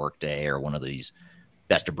Salesforce or Workday or one of these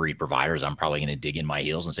best of breed providers, I'm probably going to dig in my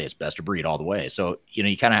heels and say it's best of breed all the way. So,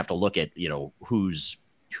 you kind of have to look at, who's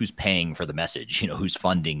paying for the message, who's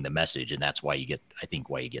funding the message. And that's why you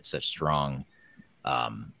get such strong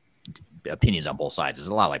opinions on both sides. It's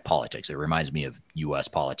a lot like politics. It reminds me of U.S.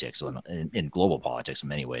 politics and global politics in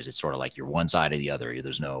many ways. It's sort of like you're one side or the other.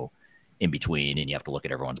 There's no in between, and you have to look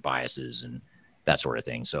at everyone's biases and that sort of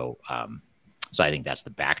thing. So, so I think that's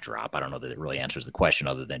the backdrop. I don't know that it really answers the question,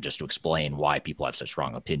 other than just to explain why people have such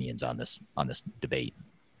strong opinions on this debate.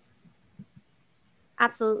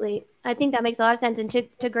 Absolutely. I think that makes a lot of sense. And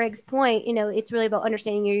to Greg's point, it's really about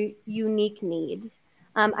understanding your unique needs.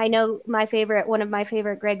 I know one of my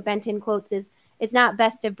favorite Greg Benton quotes is, "It's not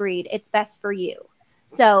best of breed, it's best for you."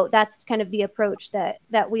 So that's kind of the approach that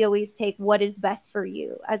we always take. What is best for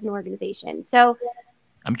you as an organization? So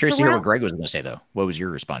I'm curious to hear what Greg was going to say, though. What was your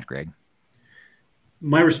response, Greg?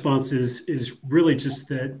 My response is really just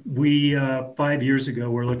that we 5 years ago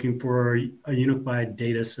were looking for a unified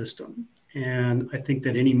data system, and I think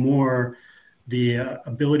that anymore the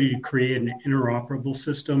ability to create an interoperable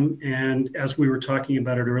system, and as we were talking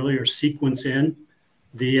about it earlier, sequence in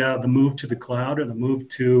the move to the cloud or the move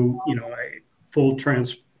to a full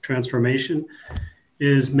transformation,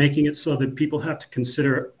 is making it so that people have to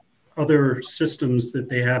consider other systems that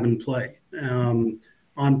they have in play.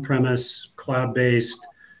 On-premise, cloud-based,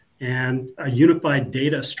 and a unified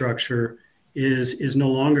data structure is no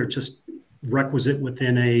longer just requisite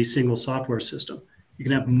within a single software system. You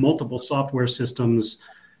can have multiple software systems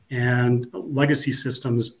and legacy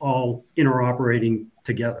systems all interoperating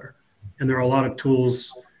together. And there are a lot of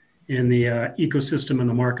tools in the ecosystem and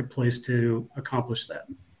the marketplace to accomplish that.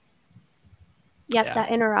 Yep, yeah. That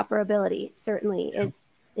interoperability certainly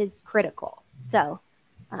is critical. So,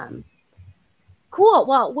 cool.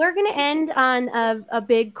 Well, we're going to end on a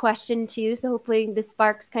big question too. So hopefully this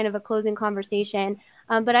sparks kind of a closing conversation.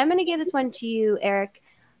 But I'm going to give this one to you, Eric.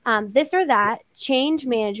 This or that, change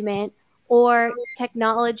management or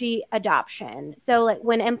technology adoption. So like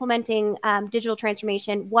when implementing digital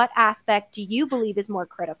transformation, what aspect do you believe is more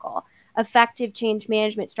critical? Effective change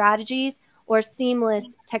management strategies or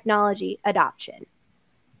seamless technology adoption?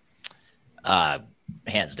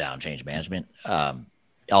 Hands down, change management.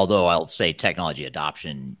 Although I'll say technology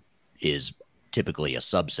adoption is typically a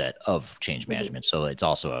subset of change management, so it's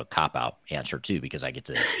also a cop-out answer too, because I get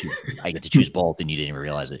to choose both, and you didn't even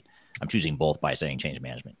realize it. I'm choosing both by saying change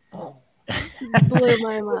management. Blew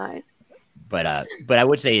my mind. But I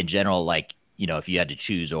would say in general, like if you had to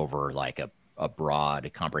choose over like a broad,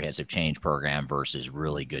 comprehensive change program versus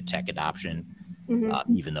really good tech adoption,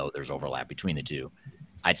 even though there's overlap between the two.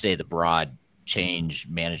 I'd say the broad change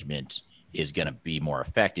management is going to be more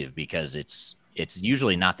effective because it's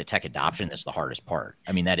usually not the tech adoption that's the hardest part.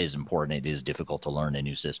 I mean, that is important. It is difficult to learn a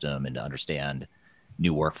new system and to understand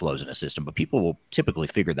new workflows in a system, but people will typically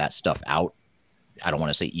figure that stuff out. I don't want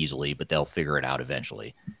to say easily, but they'll figure it out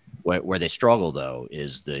eventually. Where they struggle, though,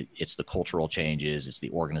 is it's the cultural changes, it's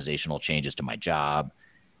the organizational changes to my job,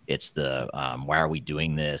 it's the why are we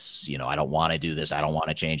doing this? I don't want to do this. I don't want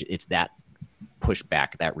to change. It's that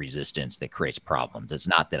pushback, that resistance that creates problems. It's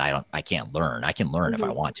not that I can't learn. I can learn if I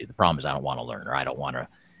want to. The problem is I don't want to learn, or I don't want to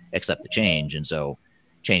accept the change. And so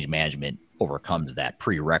change management overcomes that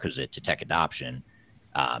prerequisite to tech adoption.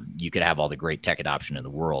 You could have all the great tech adoption in the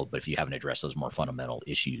world, but if you haven't addressed those more fundamental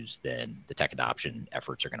issues, then the tech adoption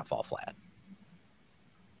efforts are going to fall flat.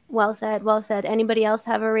 Well said. Well said. Anybody else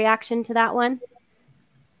have a reaction to that one?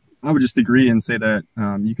 I would just agree and say that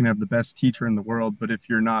you can have the best teacher in the world, but if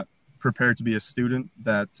you're not prepared to be a student,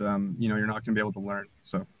 that you're not going to be able to learn.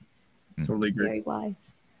 So totally agree. Very wise.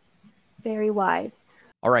 Very wise.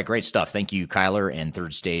 All right, great stuff. Thank you, Kyler and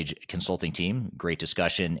Third Stage Consulting team. Great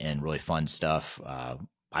discussion and really fun stuff.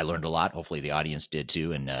 I learned a lot. Hopefully the audience did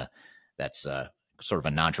too. And that's sort of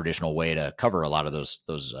a non-traditional way to cover a lot of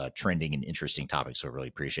those trending and interesting topics. So I really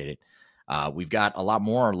appreciate it. We've got a lot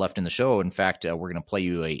more left in the show. In fact, we're going to play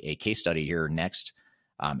you a case study here next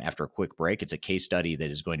after a quick break. It's a case study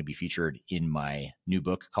that is going to be featured in my new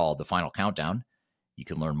book called The Final Countdown. You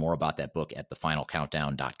can learn more about that book at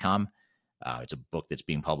thefinalcountdown.com. It's a book that's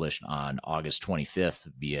being published on August 25th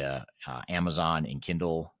via Amazon and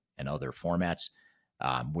Kindle and other formats.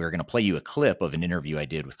 We're going to play you a clip of an interview I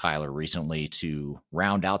did with Kyler recently to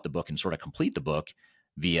round out the book and sort of complete the book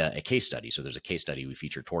via a case study. So there's a case study we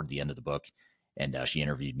featured toward the end of the book, and she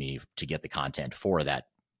interviewed me to get the content for that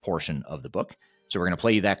portion of the book. So we're going to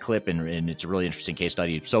play you that clip, and it's a really interesting case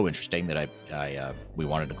study. It's so interesting that we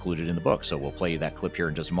wanted to include it in the book. So we'll play you that clip here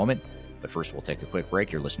in just a moment. But first, we'll take a quick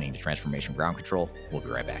break. You're listening to Transformation Ground Control. We'll be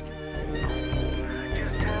right back.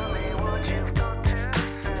 Just tell me what you've got to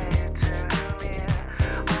say. Tell me,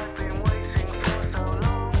 I've been waiting for so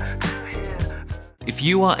long to hear. If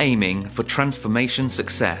you are aiming for transformation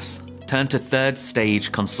success, turn to Third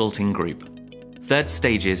Stage Consulting Group. Third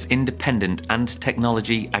Stage's independent and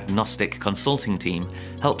technology-agnostic consulting team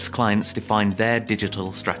helps clients define their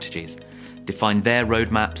digital strategies, define their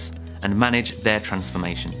roadmaps, and manage their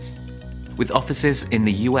transformations. With offices in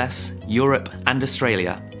the US, Europe, and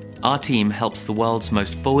Australia, our team helps the world's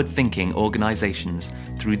most forward-thinking organizations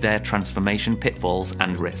through their transformation pitfalls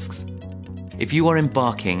and risks. If you are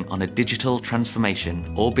embarking on a digital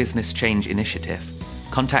transformation or business change initiative,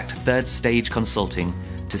 contact Third Stage Consulting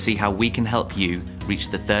to see how we can help you reach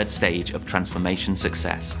the third stage of transformation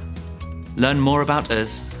success. Learn more about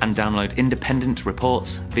us and download independent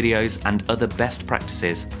reports, videos, and other best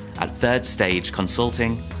practices at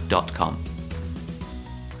thirdstageconsulting.com.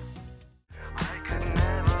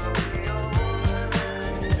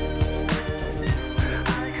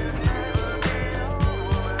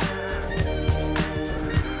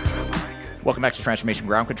 Welcome back to Transformation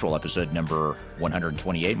Ground Control, episode number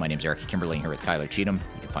 128. My name is Eric Kimberly, here with Kyler Cheatham.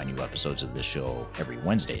 You can find new episodes of this show every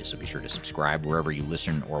Wednesday, so be sure to subscribe wherever you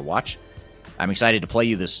listen or watch. I'm excited to play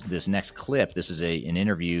you this next clip. This is an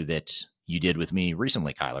interview that you did with me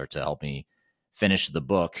recently, Kyler, to help me finish the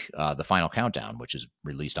book, The Final Countdown, which is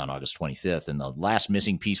released on August 25th. And the last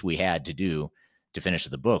missing piece we had to do to finish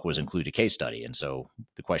the book was include a case study. And so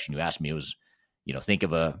the question you asked me was, think of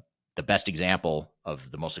the best example of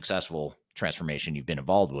the most successful transformation you've been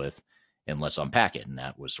involved with, and let's unpack it. And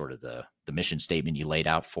that was sort of the mission statement you laid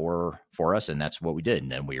out for us. And that's what we did.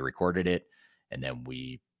 And then we recorded it, and then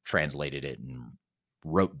we translated it and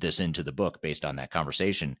wrote this into the book based on that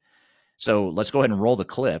conversation. So let's go ahead and roll the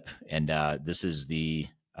clip. And this is a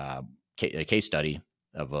case study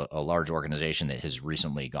of a large organization that has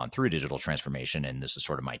recently gone through digital transformation. And this is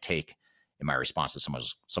sort of my take and my response to some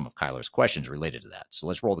of Kyler's questions related to that. So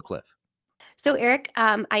let's roll the clip. So Eric,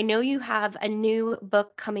 I know you have a new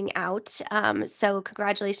book coming out. So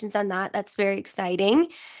congratulations on that. That's very exciting.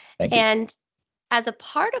 Thank you. And as a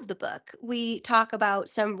part of the book, we talk about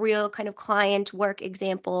some real kind of client work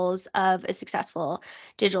examples of a successful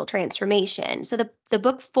digital transformation. So the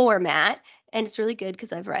book format, and it's really good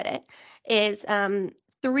because I've read it, is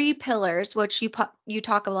 3 pillars, which you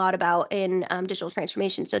talk a lot about in digital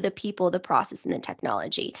transformation. So the people, the process, and the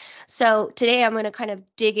technology. So today I'm going to kind of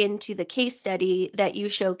dig into the case study that you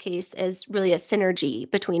showcase as really a synergy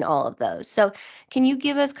between all of those. So can you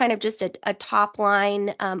give us kind of just a top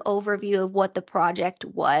line overview of what the project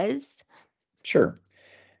was? Sure.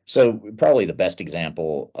 So probably the best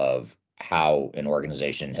example of how an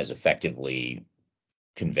organization has effectively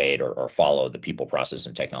conveyed or followed the people, process,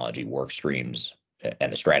 and technology work streams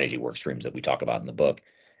and the strategy work streams that we talk about in the book.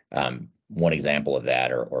 One example of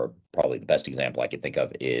that, or probably the best example I could think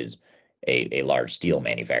of, is a large steel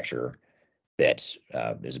manufacturer that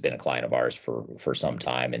has been a client of ours for some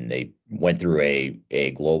time, and they went through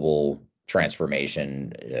a global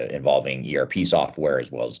transformation involving ERP software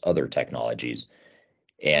as well as other technologies.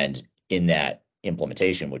 And in that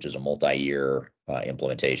implementation, which is a multi-year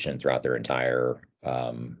implementation throughout their entire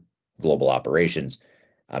global operations,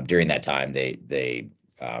 during that time, they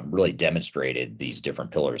really demonstrated these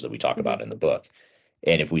different pillars that we talk about in the book.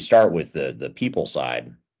 And if we start with the people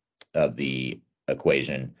side of the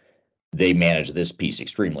equation, they managed this piece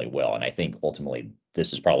extremely well. And I think ultimately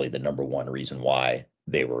this is probably the number one reason why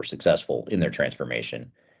they were successful in their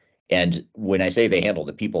transformation. And when I say they handled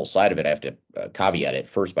the people side of it, I have to caveat it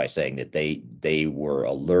first by saying that they were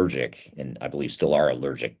allergic, and I believe still are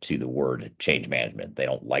allergic, to the word change management. They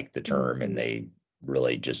don't like the term, and they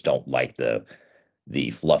really just don't like the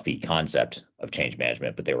fluffy concept of change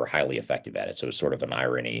management, but they were highly effective at it. So it's sort of an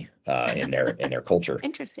irony in their culture.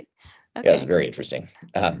 Interesting. Yeah, Okay. it's very interesting.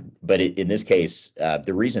 But in this case,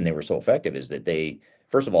 the reason they were so effective is that they,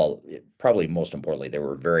 first of all, probably most importantly, they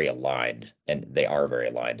were very aligned, and they are very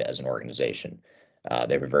aligned as an organization.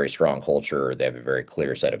 They have a very strong culture. They have a very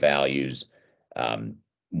clear set of values.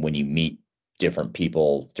 When you meet different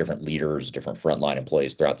people, different leaders, different frontline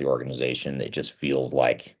employees throughout the organization, it just feels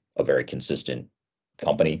like a very consistent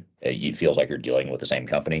company. You feel like you're dealing with the same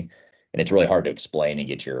company. And it's really hard to explain and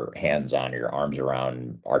get your hands on, your arms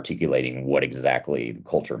around articulating what exactly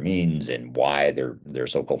culture means and why they're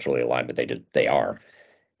so culturally aligned, but they are.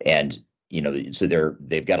 And so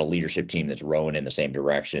they've got a leadership team that's rowing in the same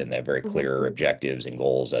direction. They have very clear objectives and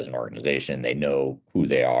goals as an organization. They know who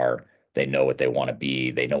they are. They know what they want to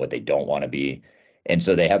be. They know what they don't want to be. And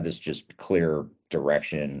so they have this just clear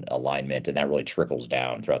direction, alignment, and that really trickles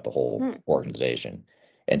down throughout the whole organization.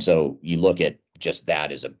 And so you look at just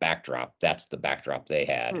that as a backdrop. That's the backdrop they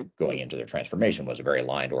had going into their transformation, was a very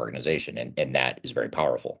aligned organization, and that is very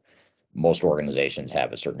powerful. Most organizations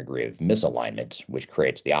have a certain degree of misalignment, which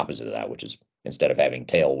creates the opposite of that, which is instead of having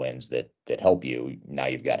tailwinds that help you, now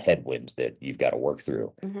you've got headwinds that you've got to work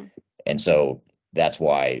through. And so that's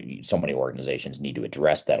why so many organizations need to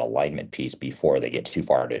address that alignment piece before they get too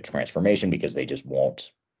far into transformation, because they just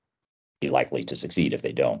won't be likely to succeed if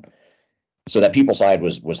they don't. So that people side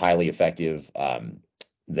was highly effective.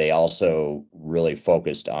 They also really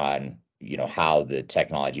focused on how the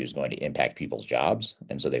technology was going to impact people's jobs,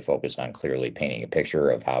 and so they focused on clearly painting a picture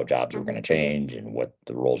of how jobs were going to change and what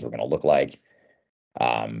the roles were going to look like.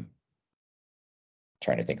 Trying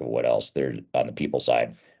to think of what else there on the people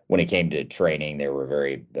side. When it came to training, they were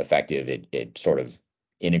very effective at sort of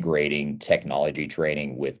integrating technology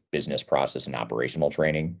training with business process and operational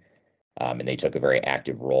training, and they took a very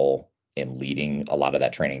active role in leading a lot of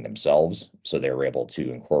that training themselves. So they were able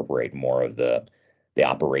to incorporate more of the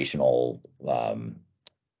operational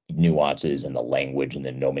nuances and the language and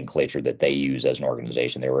the nomenclature that they use as an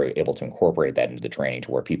organization. They were able to incorporate that into the training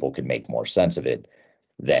to where people could make more sense of it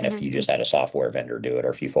than if you just had a software vendor do it, or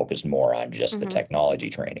if you focused more on just the technology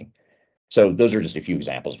training. So those are just a few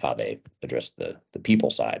examples of how they address the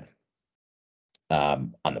people side.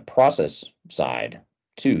 On the process side,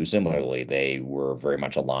 too, similarly, they were very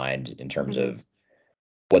much aligned in terms of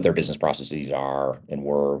what their business processes are and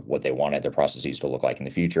what they wanted their processes to look like in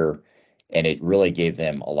the future. And it really gave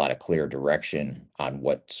them a lot of clear direction on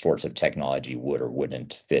what sorts of technology would or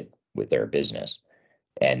wouldn't fit with their business.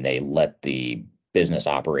 And they let the business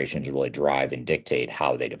operations really drive and dictate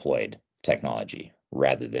how they deployed technology,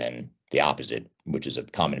 rather than the opposite, which is a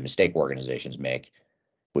common mistake organizations make,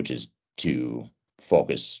 which is to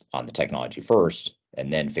focus on the technology first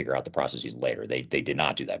and then figure out the processes later. They did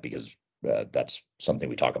not do that, because that's something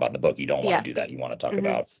we talk about in the book. You don't want to do that. You want to talk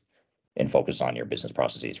about and focus on your business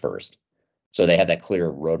processes first. So they had that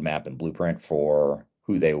clear roadmap and blueprint for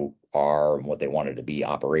who they are and what they wanted to be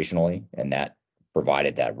operationally, and that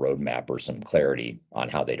provided that roadmap or some clarity on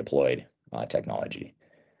how they deployed technology.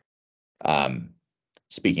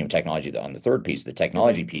 Speaking of technology, on the third piece, the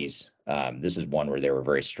technology piece, this is one where they were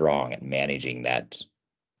very strong at managing that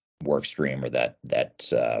work stream, or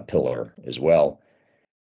that pillar as well.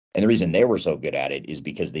 And the reason they were so good at it is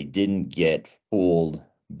because they didn't get fooled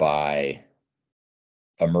by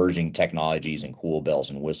emerging technologies and cool bells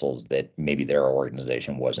and whistles that maybe their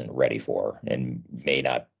organization wasn't ready for, and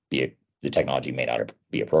the technology may not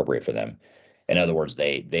be appropriate for them. In other words,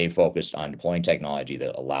 they focused on deploying technology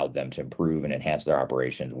that allowed them to improve and enhance their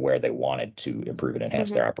operations where they wanted to improve and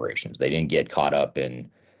enhance their operations. They didn't get caught up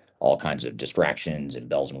in all kinds of distractions and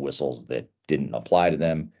bells and whistles that didn't apply to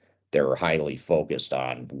them. They were highly focused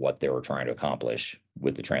on what they were trying to accomplish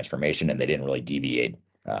with the transformation, and they didn't really deviate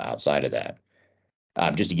outside of that.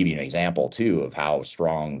 Just to give you an example, too, of how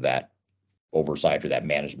strong that oversight or that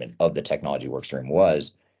management of the technology workstream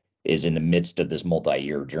was, is in the midst of this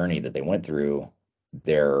multi-year journey that they went through,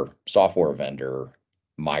 their software vendor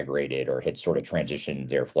migrated or had sort of transitioned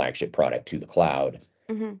their flagship product to the cloud.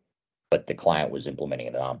 Mm-hmm. But the client was implementing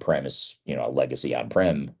an on-premise, a legacy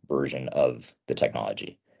on-prem version of the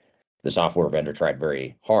technology. The software vendor tried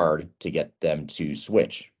very hard to get them to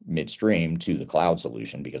switch midstream to the cloud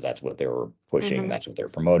solution because that's what they were pushing, that's what they're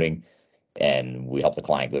promoting. And we helped the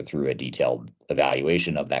client go through a detailed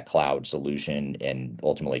evaluation of that cloud solution and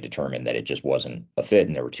ultimately determined that it just wasn't a fit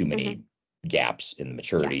and there were too many gaps in the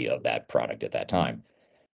maturity of that product at that time.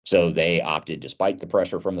 So they opted, despite the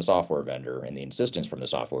pressure from the software vendor and the insistence from the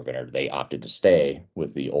software vendor, they opted to stay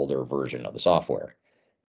with the older version of the software.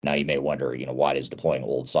 Now you may wonder, why does deploying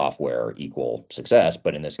old software equal success?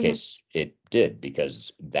 But in this case, it did,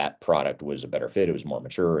 because that product was a better fit. It was more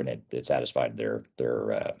mature, and it satisfied their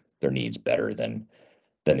needs better than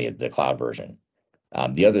the cloud version.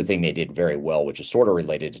 The other thing they did very well, which is sort of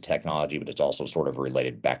related to technology, but it's also sort of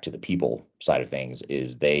related back to the people side of things,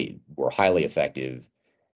 is they were highly effective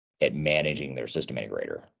at managing their system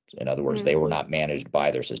integrator. In other words, they were not managed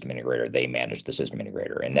by their system integrator, they managed the system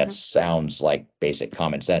integrator. And that sounds like basic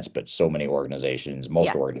common sense, but so many organizations,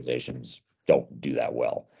 most organizations don't do that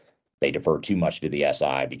well. They defer too much to the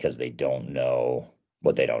SI because they don't know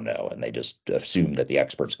what they don't know. And they just assume that the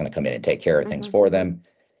expert's going to come in and take care of things for them.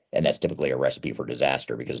 And that's typically a recipe for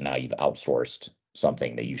disaster, because now you've outsourced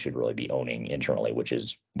something that you should really be owning internally, which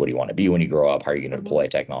is, what do you want to be when you grow up? How are you going to deploy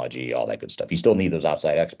technology? All that good stuff. You still need those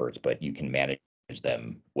outside experts, but you can manage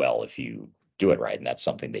them well if you do it right. And that's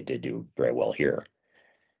something they did do very well here.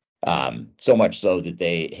 So much so that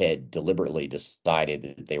they had deliberately decided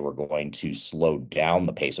that they were going to slow down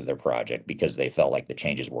the pace of their project because they felt like the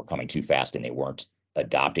changes were coming too fast and they weren't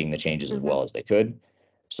adopting the changes as well as they could.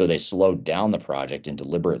 So they slowed down the project and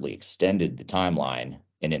deliberately extended the timeline.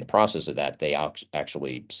 And in the process of that, they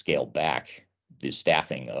actually scaled back the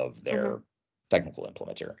staffing of their technical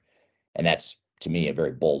implementer. And that's, to me, a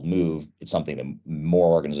very bold move. It's something that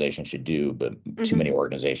more organizations should do, but too many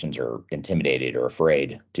organizations are intimidated or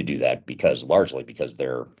afraid to do that largely because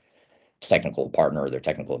their technical partner, their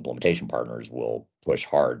technical implementation partners will push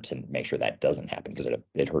hard to make sure that doesn't happen, because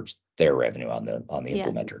it hurts their revenue on the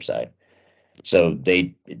implementer side. So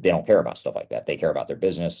they don't care about stuff like that. They care about their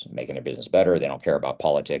business, making their business better. They don't care about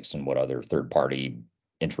politics and what other third-party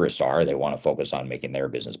interests are. They want to focus on making their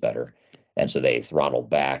business better. And so they throttled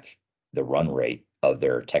back the run rate of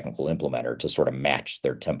their technical implementer to sort of match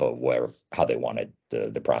their tempo of how they wanted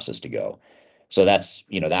the process to go. So that's,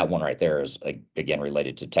 that one right there is, again,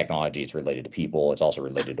 related to technology. It's related to people. It's also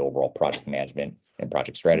related to overall project management and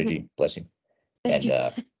project strategy. Bless you.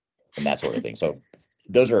 And that sort of thing. So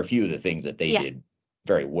those are a few of the things that they did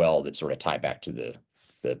very well that sort of tie back to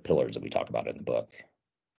the pillars that we talk about in the book.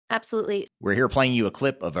 Absolutely. We're here playing you a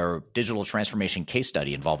clip of our digital transformation case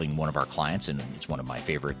study involving one of our clients, and it's one of my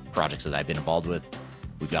favorite projects that I've been involved with.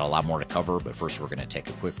 We've got a lot more to cover, but first we're going to take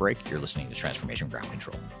a quick break. You're listening to Transformation Ground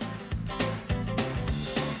Control.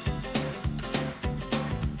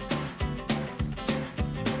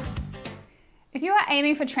 If you are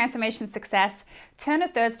aiming for transformation success, turn to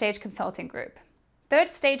Third Stage Consulting Group. Third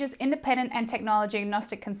Stage's independent and technology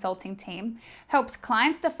agnostic consulting team helps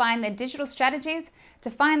clients define their digital strategies,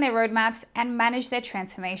 define their roadmaps, and manage their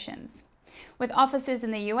transformations. With offices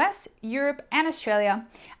in the US, Europe, and Australia,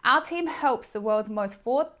 our team helps the world's most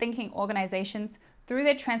forward-thinking organizations through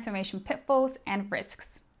their transformation pitfalls and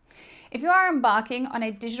risks. If you are embarking on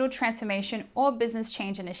a digital transformation or business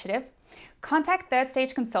change initiative, contact Third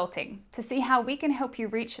Stage Consulting to see how we can help you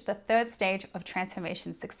reach the third stage of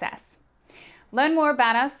transformation success. Learn more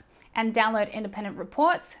about us and download independent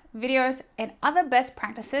reports, videos, and other best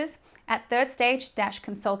practices at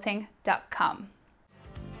thirdstage-consulting.com.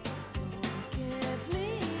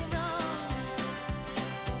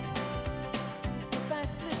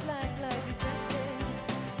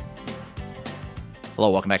 Hello,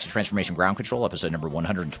 welcome back to Transformation Ground Control, episode number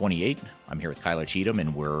 128. I'm here with Kyler Cheatham,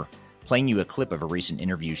 and we're playing you a clip of a recent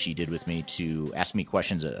interview she did with me to ask me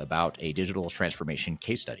questions about a digital transformation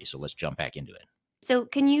case study. So let's jump back into it. So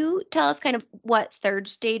can you tell us kind of what Third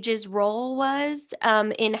Stage's role was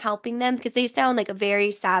in helping them? Because they sound like a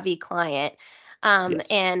very savvy client. Yes.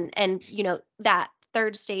 And that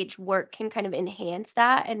Third Stage work can kind of enhance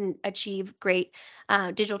that and achieve great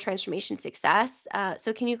digital transformation success.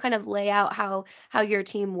 So can you kind of lay out how your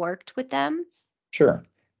team worked with them? Sure.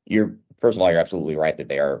 You're first of all, you're absolutely right that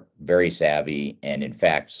they are very savvy, and in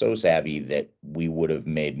fact, so savvy that we would have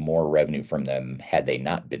made more revenue from them had they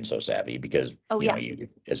not been so savvy. Because Oh, you know, yeah. you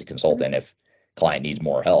as a consultant, if client needs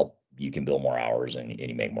more help, you can bill more hours and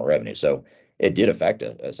you make more revenue. So it did affect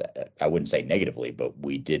us. I wouldn't say negatively, but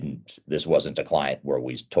we didn't. This wasn't a client where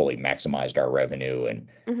we totally maximized our revenue, and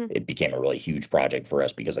hmm it became a really huge project for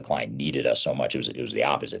us because the client needed us so much. It was the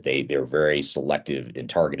opposite. They're very selective and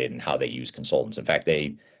targeted in how they use consultants. In fact,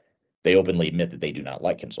 they openly admit that they do not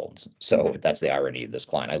like consultants. So that's the irony of this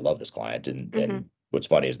client. I love this client, and hmm and what's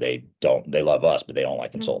funny is they love us, but they don't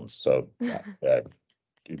like consultants. So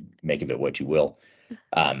make of it what you will.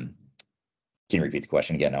 Um, can you repeat the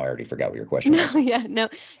question again? No, I already forgot what your question No, was. yeah,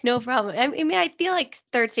 no problem. I mean, I feel like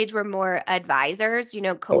third stage were more advisors, Oh,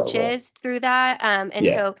 well, coaches through that. And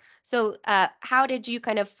yeah. so how did you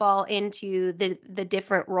kind of fall into the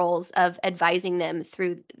different roles of advising them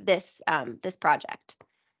through this project?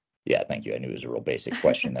 Yeah, thank you. I knew it was a real basic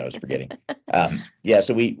question that I was forgetting. Yeah,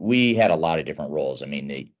 so we had a lot of different roles. I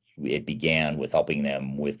mean, it began with helping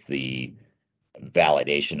them with the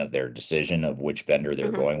validation of their decision of which vendor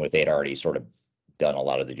they're hmm going with. They'd already sort of done a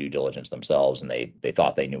lot of the due diligence themselves, and they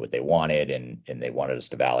thought they knew what they wanted, and they wanted us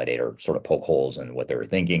to validate or sort of poke holes in what they were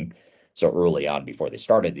thinking. So early on, before they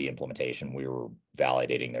started the implementation, we were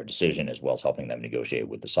validating their decision as well as helping them negotiate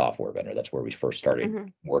with the software vendor. That's where we first started hmm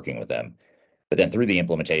working with them. But then through the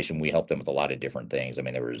implementation, we helped them with a lot of different things. I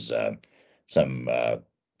mean, there was some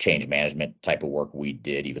change management type of work we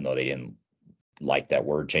did, even though they didn't like that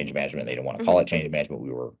word change management. They didn't want to call hmm it change management.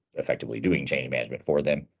 We were effectively doing change management for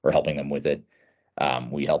them or helping them with it.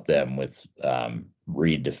 We helped them with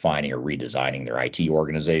redefining or redesigning their IT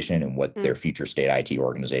organization and what their future state IT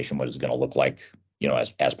organization was going to look like,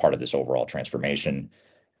 as part of this overall transformation.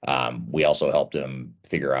 We also helped them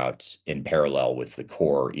figure out, in parallel with the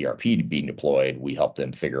core ERP being deployed, we helped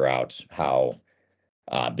them figure out how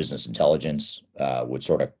business intelligence would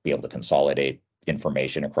sort of be able to consolidate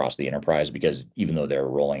information across the enterprise. Because even though they're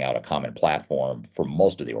rolling out a common platform for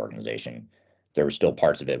most of the organization, there were still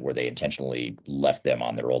parts of it where they intentionally left them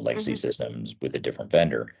on their old legacy hmm systems with a different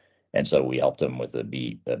vendor. And so we helped them with a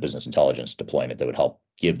business intelligence deployment that would help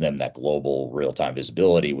give them that global real-time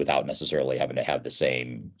visibility without necessarily having to have the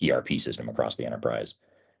same ERP system across the enterprise.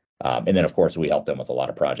 And then, of course, we helped them with a lot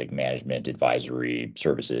of project management, advisory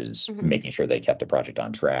services, hmm making sure they kept the project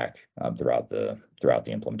on track throughout the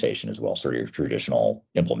implementation as well. Sort of your traditional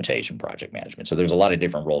implementation project management. So there's a lot of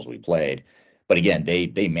different roles we played. But again,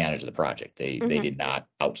 they manage the project. They hmm did not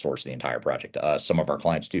outsource the entire project to us. Some of our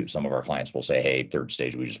clients do. Some of our clients will say, "Hey, third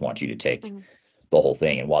stage, we just want you to take hmm the whole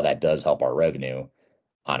thing." And while that does help our revenue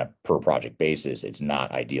on a per project basis, it's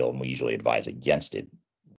not ideal, and we usually advise against it,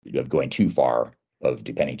 of going too far, of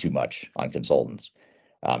depending too much on consultants.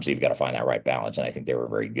 So you've got to find that right balance. And I think they were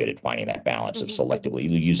very good at finding that balance of hmm selectively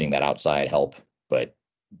using that outside help, but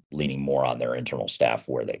leaning more on their internal staff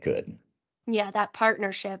where they could. Yeah, that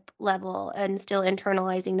partnership level and still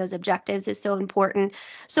internalizing those objectives is so important.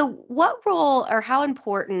 So, what role or how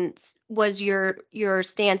important was your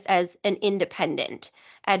stance as an independent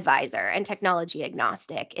advisor and technology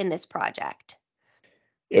agnostic in this project?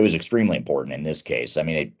 It was extremely important in this case. I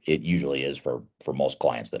mean, it usually is for most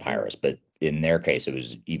clients that hire us, but in their case, it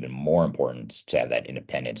was even more important to have that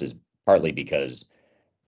independence. Is partly because,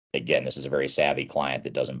 again, this is a very savvy client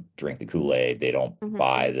that doesn't drink the Kool-Aid. They don't hmm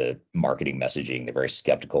buy the marketing messaging. They're very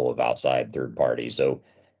skeptical of outside third parties. So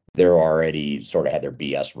they're already sort of had their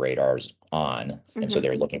BS radars on. And so hmm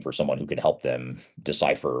they're looking for someone who can help them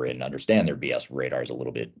decipher and understand their BS radars a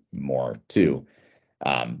little bit more too.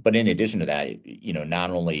 But in addition to that, not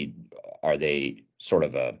only are they sort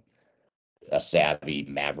of a savvy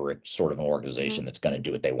maverick sort of an hmm organization that's going to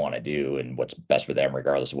do what they want to do and what's best for them,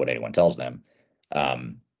 regardless of what anyone tells them.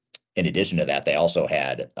 Um, in addition to that, they also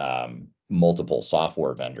had multiple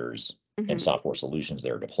software vendors and hmm software solutions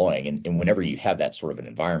they're deploying. And whenever you have that sort of an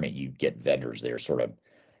environment, you get vendors that are sort of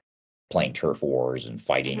playing turf wars and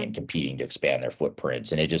fighting hmm and competing to expand their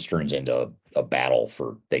footprints. And it just turns into a battle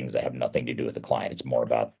for things that have nothing to do with the client. It's more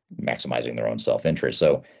about maximizing their own self-interest.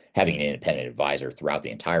 So having an independent advisor throughout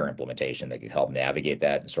the entire implementation that can help navigate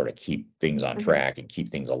that and sort of keep things on hmm track and keep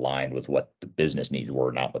things aligned with what the business needs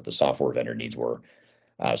were, not what the software vendor needs were,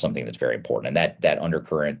 something that's very important. And that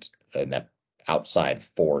undercurrent and that outside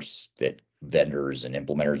force that vendors and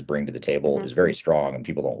implementers bring to the table hmm is very strong, and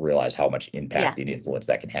people don't realize how much Yeah. impact and influence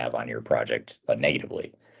that can have on your project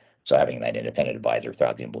negatively. So having that independent advisor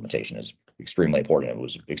throughout the implementation is extremely important. It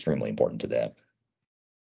was extremely important to them.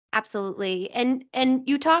 Absolutely. And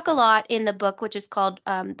you talk a lot in the book, which is called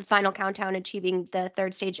The Final Countdown: Achieving the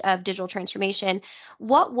Third Stage of Digital Transformation.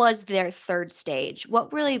 What was their third stage?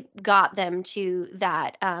 What really got them to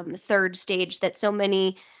that third stage that so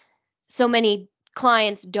many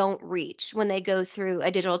clients don't reach when they go through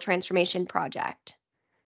a digital transformation project?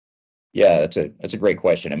 Yeah, that's a great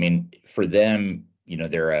question. I mean, for them,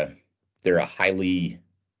 they're a highly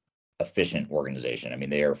efficient organization. I mean,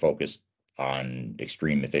 they are focused on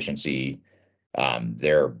extreme efficiency.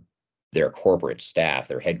 Their corporate staff,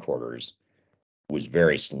 their headquarters was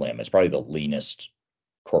very slim. It's probably the leanest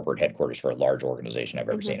corporate headquarters for a large organization I've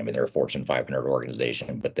ever seen. I mean, they're a Fortune 500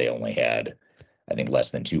 organization, but they only had, I think,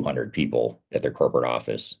 less than 200 people at their corporate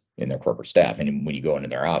office in their corporate staff. And when you go into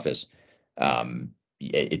their office,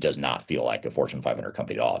 it does not feel like a Fortune 500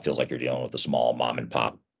 company at all. It feels like you're dealing with a small mom and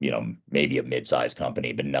pop, maybe a mid-sized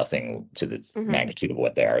company, but nothing to the magnitude of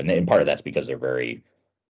what they are. And part of that's because they're very,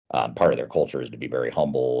 part of their culture is to be very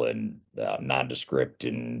humble and nondescript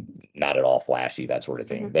and not at all flashy, that sort of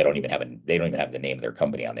thing. They don't even have the name of their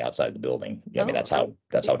company on the outside of the building. I mean, that's how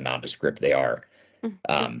nondescript they are.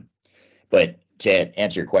 But to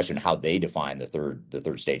answer your question, how they define the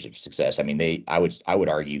third stage of success, I mean, I would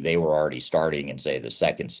argue they were already starting in, say, the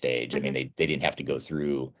second stage. I mean, they didn't have to go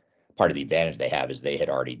through. Part of the advantage they have is they had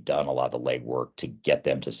already done a lot of the legwork to get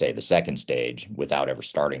them to, say, the second stage without ever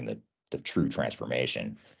starting the true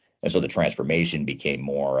transformation. And so the transformation became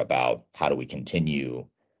more about how do we continue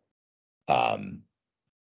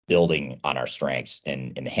building on our strengths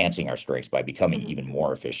and enhancing our strengths by becoming even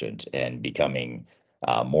more efficient and becoming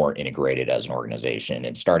more integrated as an organization.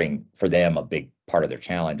 And starting for them, a big part of their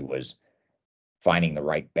challenge was finding the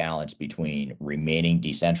right balance between remaining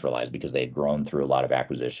decentralized, because they had grown through a lot of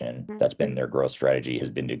acquisition. That's been their growth strategy, has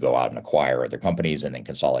been to go out and acquire other companies and then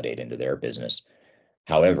consolidate into their business.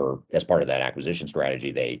 However, as part of that acquisition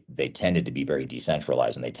strategy, they tended to be very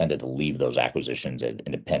decentralized, and they tended to leave those acquisitions as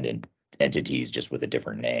independent entities just with a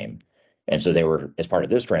different name. And so they were, as part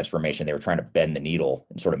of this transformation, they were trying to bend the needle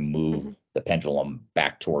and sort of move the pendulum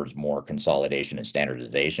back towards more consolidation and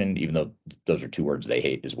standardization, even though those are two words they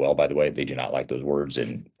hate as well, by the way. They do not like those words,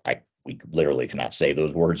 and we literally cannot say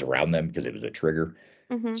those words around them because it was a trigger.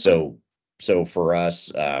 So for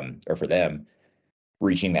us, or for them,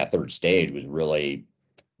 reaching that third stage was really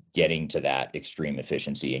getting to that extreme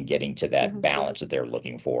efficiency and getting to that balance that they're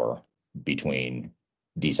looking for between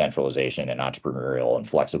decentralization and entrepreneurial and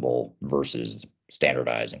flexible versus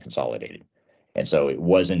standardized and consolidated. And so it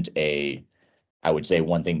wasn't I would say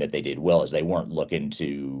one thing that they did well is they weren't looking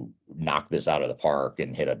to knock this out of the park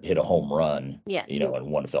and hit a home run, in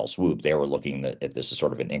one fell swoop. They were looking at this as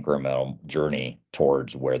sort of an incremental journey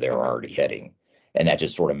towards where they were already heading. And that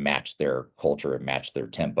just sort of matched their culture and matched their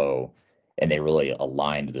tempo. And they really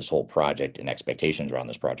aligned this whole project and expectations around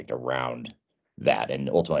this project around that. And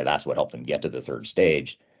ultimately, that's what helped them get to the third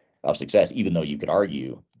stage of success, even though you could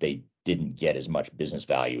argue they didn't get as much business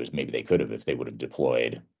value as maybe they could have if they would have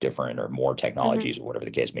deployed different or more technologies or whatever the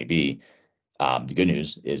case may be. The good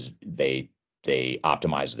news is they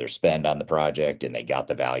optimized their spend on the project and they got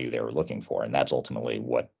the value they were looking for. And that's ultimately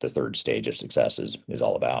what the third stage of success is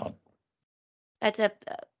all about. That's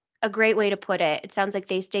a great way to put it. It sounds like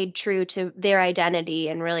they stayed true to their identity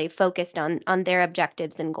and really focused on their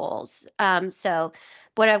objectives and goals. So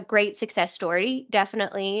what a great success story,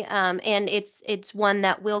 definitely. And it's one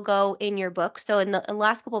that will go in your book. So in the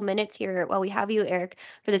last couple minutes here, while we have you, Eric,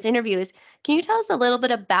 for this interview, can you tell us a little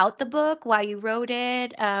bit about the book, why you wrote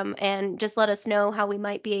it, and just let us know how we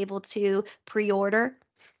might be able to pre-order?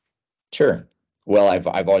 Sure. Well,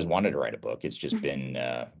 I've always wanted to write a book. It's just been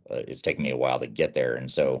it's taken me a while to get there,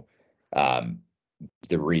 and so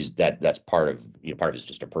the reason that's part of part of it's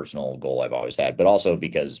just a personal goal I've always had, but also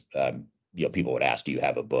because people would ask, do you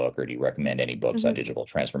have a book or do you recommend any books on digital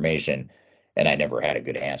transformation? And I never had a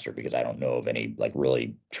good answer because I don't know of any like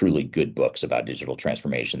really truly good books about digital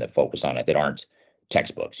transformation that focus on it that aren't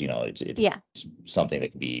textbooks. It's something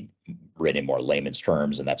that can be written in more layman's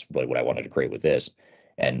terms, and that's really what I wanted to create with this.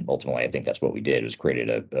 And ultimately, I think that's what we did, was created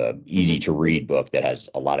a easy to read book that has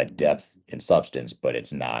a lot of depth and substance, but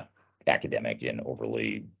it's not academic and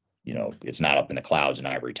overly, it's not up in the clouds and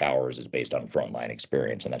ivory towers. It's based on frontline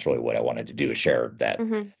experience. And that's really what I wanted to do, is share that,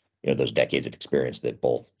 those decades of experience that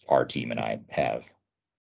both our team and I have.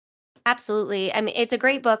 Absolutely. I mean, it's a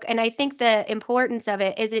great book. And I think the importance of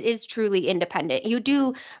it is it is truly independent. You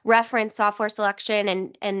do reference software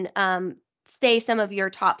selection and say some of your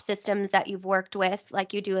top systems that you've worked with,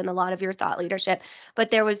 like you do in a lot of your thought leadership, but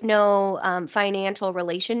there was no financial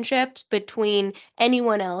relationships between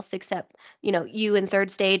anyone else except, you in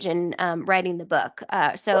Third Stage and writing the book.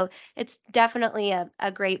 So it's definitely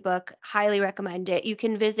a great book. Highly recommend it. You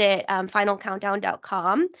can visit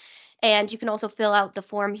finalcountdown.com. And you can also fill out the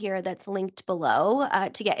form here that's linked below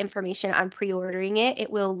to get information on pre-ordering it. It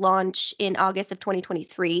will launch in August of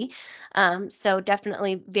 2023. So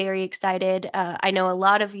definitely very excited. I know a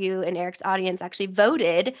lot of you in Eric's audience actually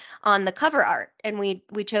voted on the cover art, and we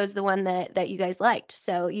chose the one that you guys liked.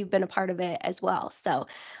 So you've been a part of it as well. So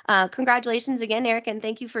congratulations again, Eric, and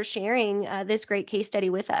thank you for sharing this great case study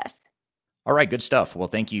with us. All right, good stuff. Well,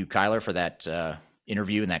 thank you, Kyler, for that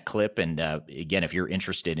interview and that clip. And again, if you're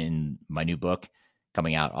interested in my new book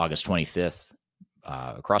coming out August 25th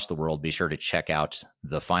across the world, be sure to check out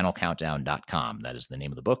thefinalcountdown.com. That is the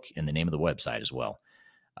name of the book and the name of the website as well.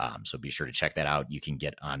 So be sure to check that out. You can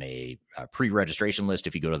get on a pre-registration list.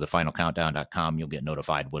 If you go to thefinalcountdown.com, you'll get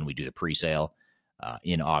notified when we do the pre-sale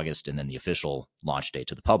in August. And then the official launch date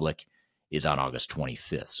to the public is on August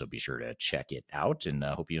 25th. So be sure to check it out, and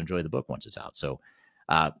hope you enjoy the book once it's out. So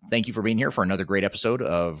thank you for being here for another great episode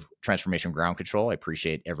of Transformation Ground Control. I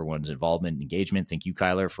appreciate everyone's involvement and engagement. Thank you,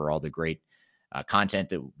 Kyler, for all the great content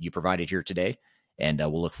that you provided here today. And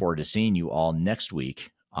we'll look forward to seeing you all next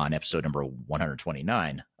week on episode number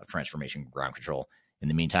 129 of Transformation Ground Control. In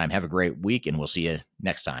the meantime, have a great week, and we'll see you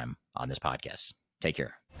next time on this podcast. Take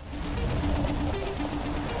care.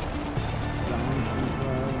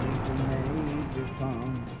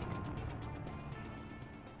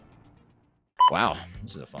 Wow,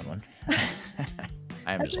 this is a fun one.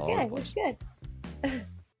 I am just all over the place. That's good.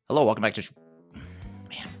 Hello, welcome back to...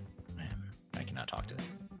 Man, I cannot talk to it.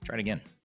 Try it again.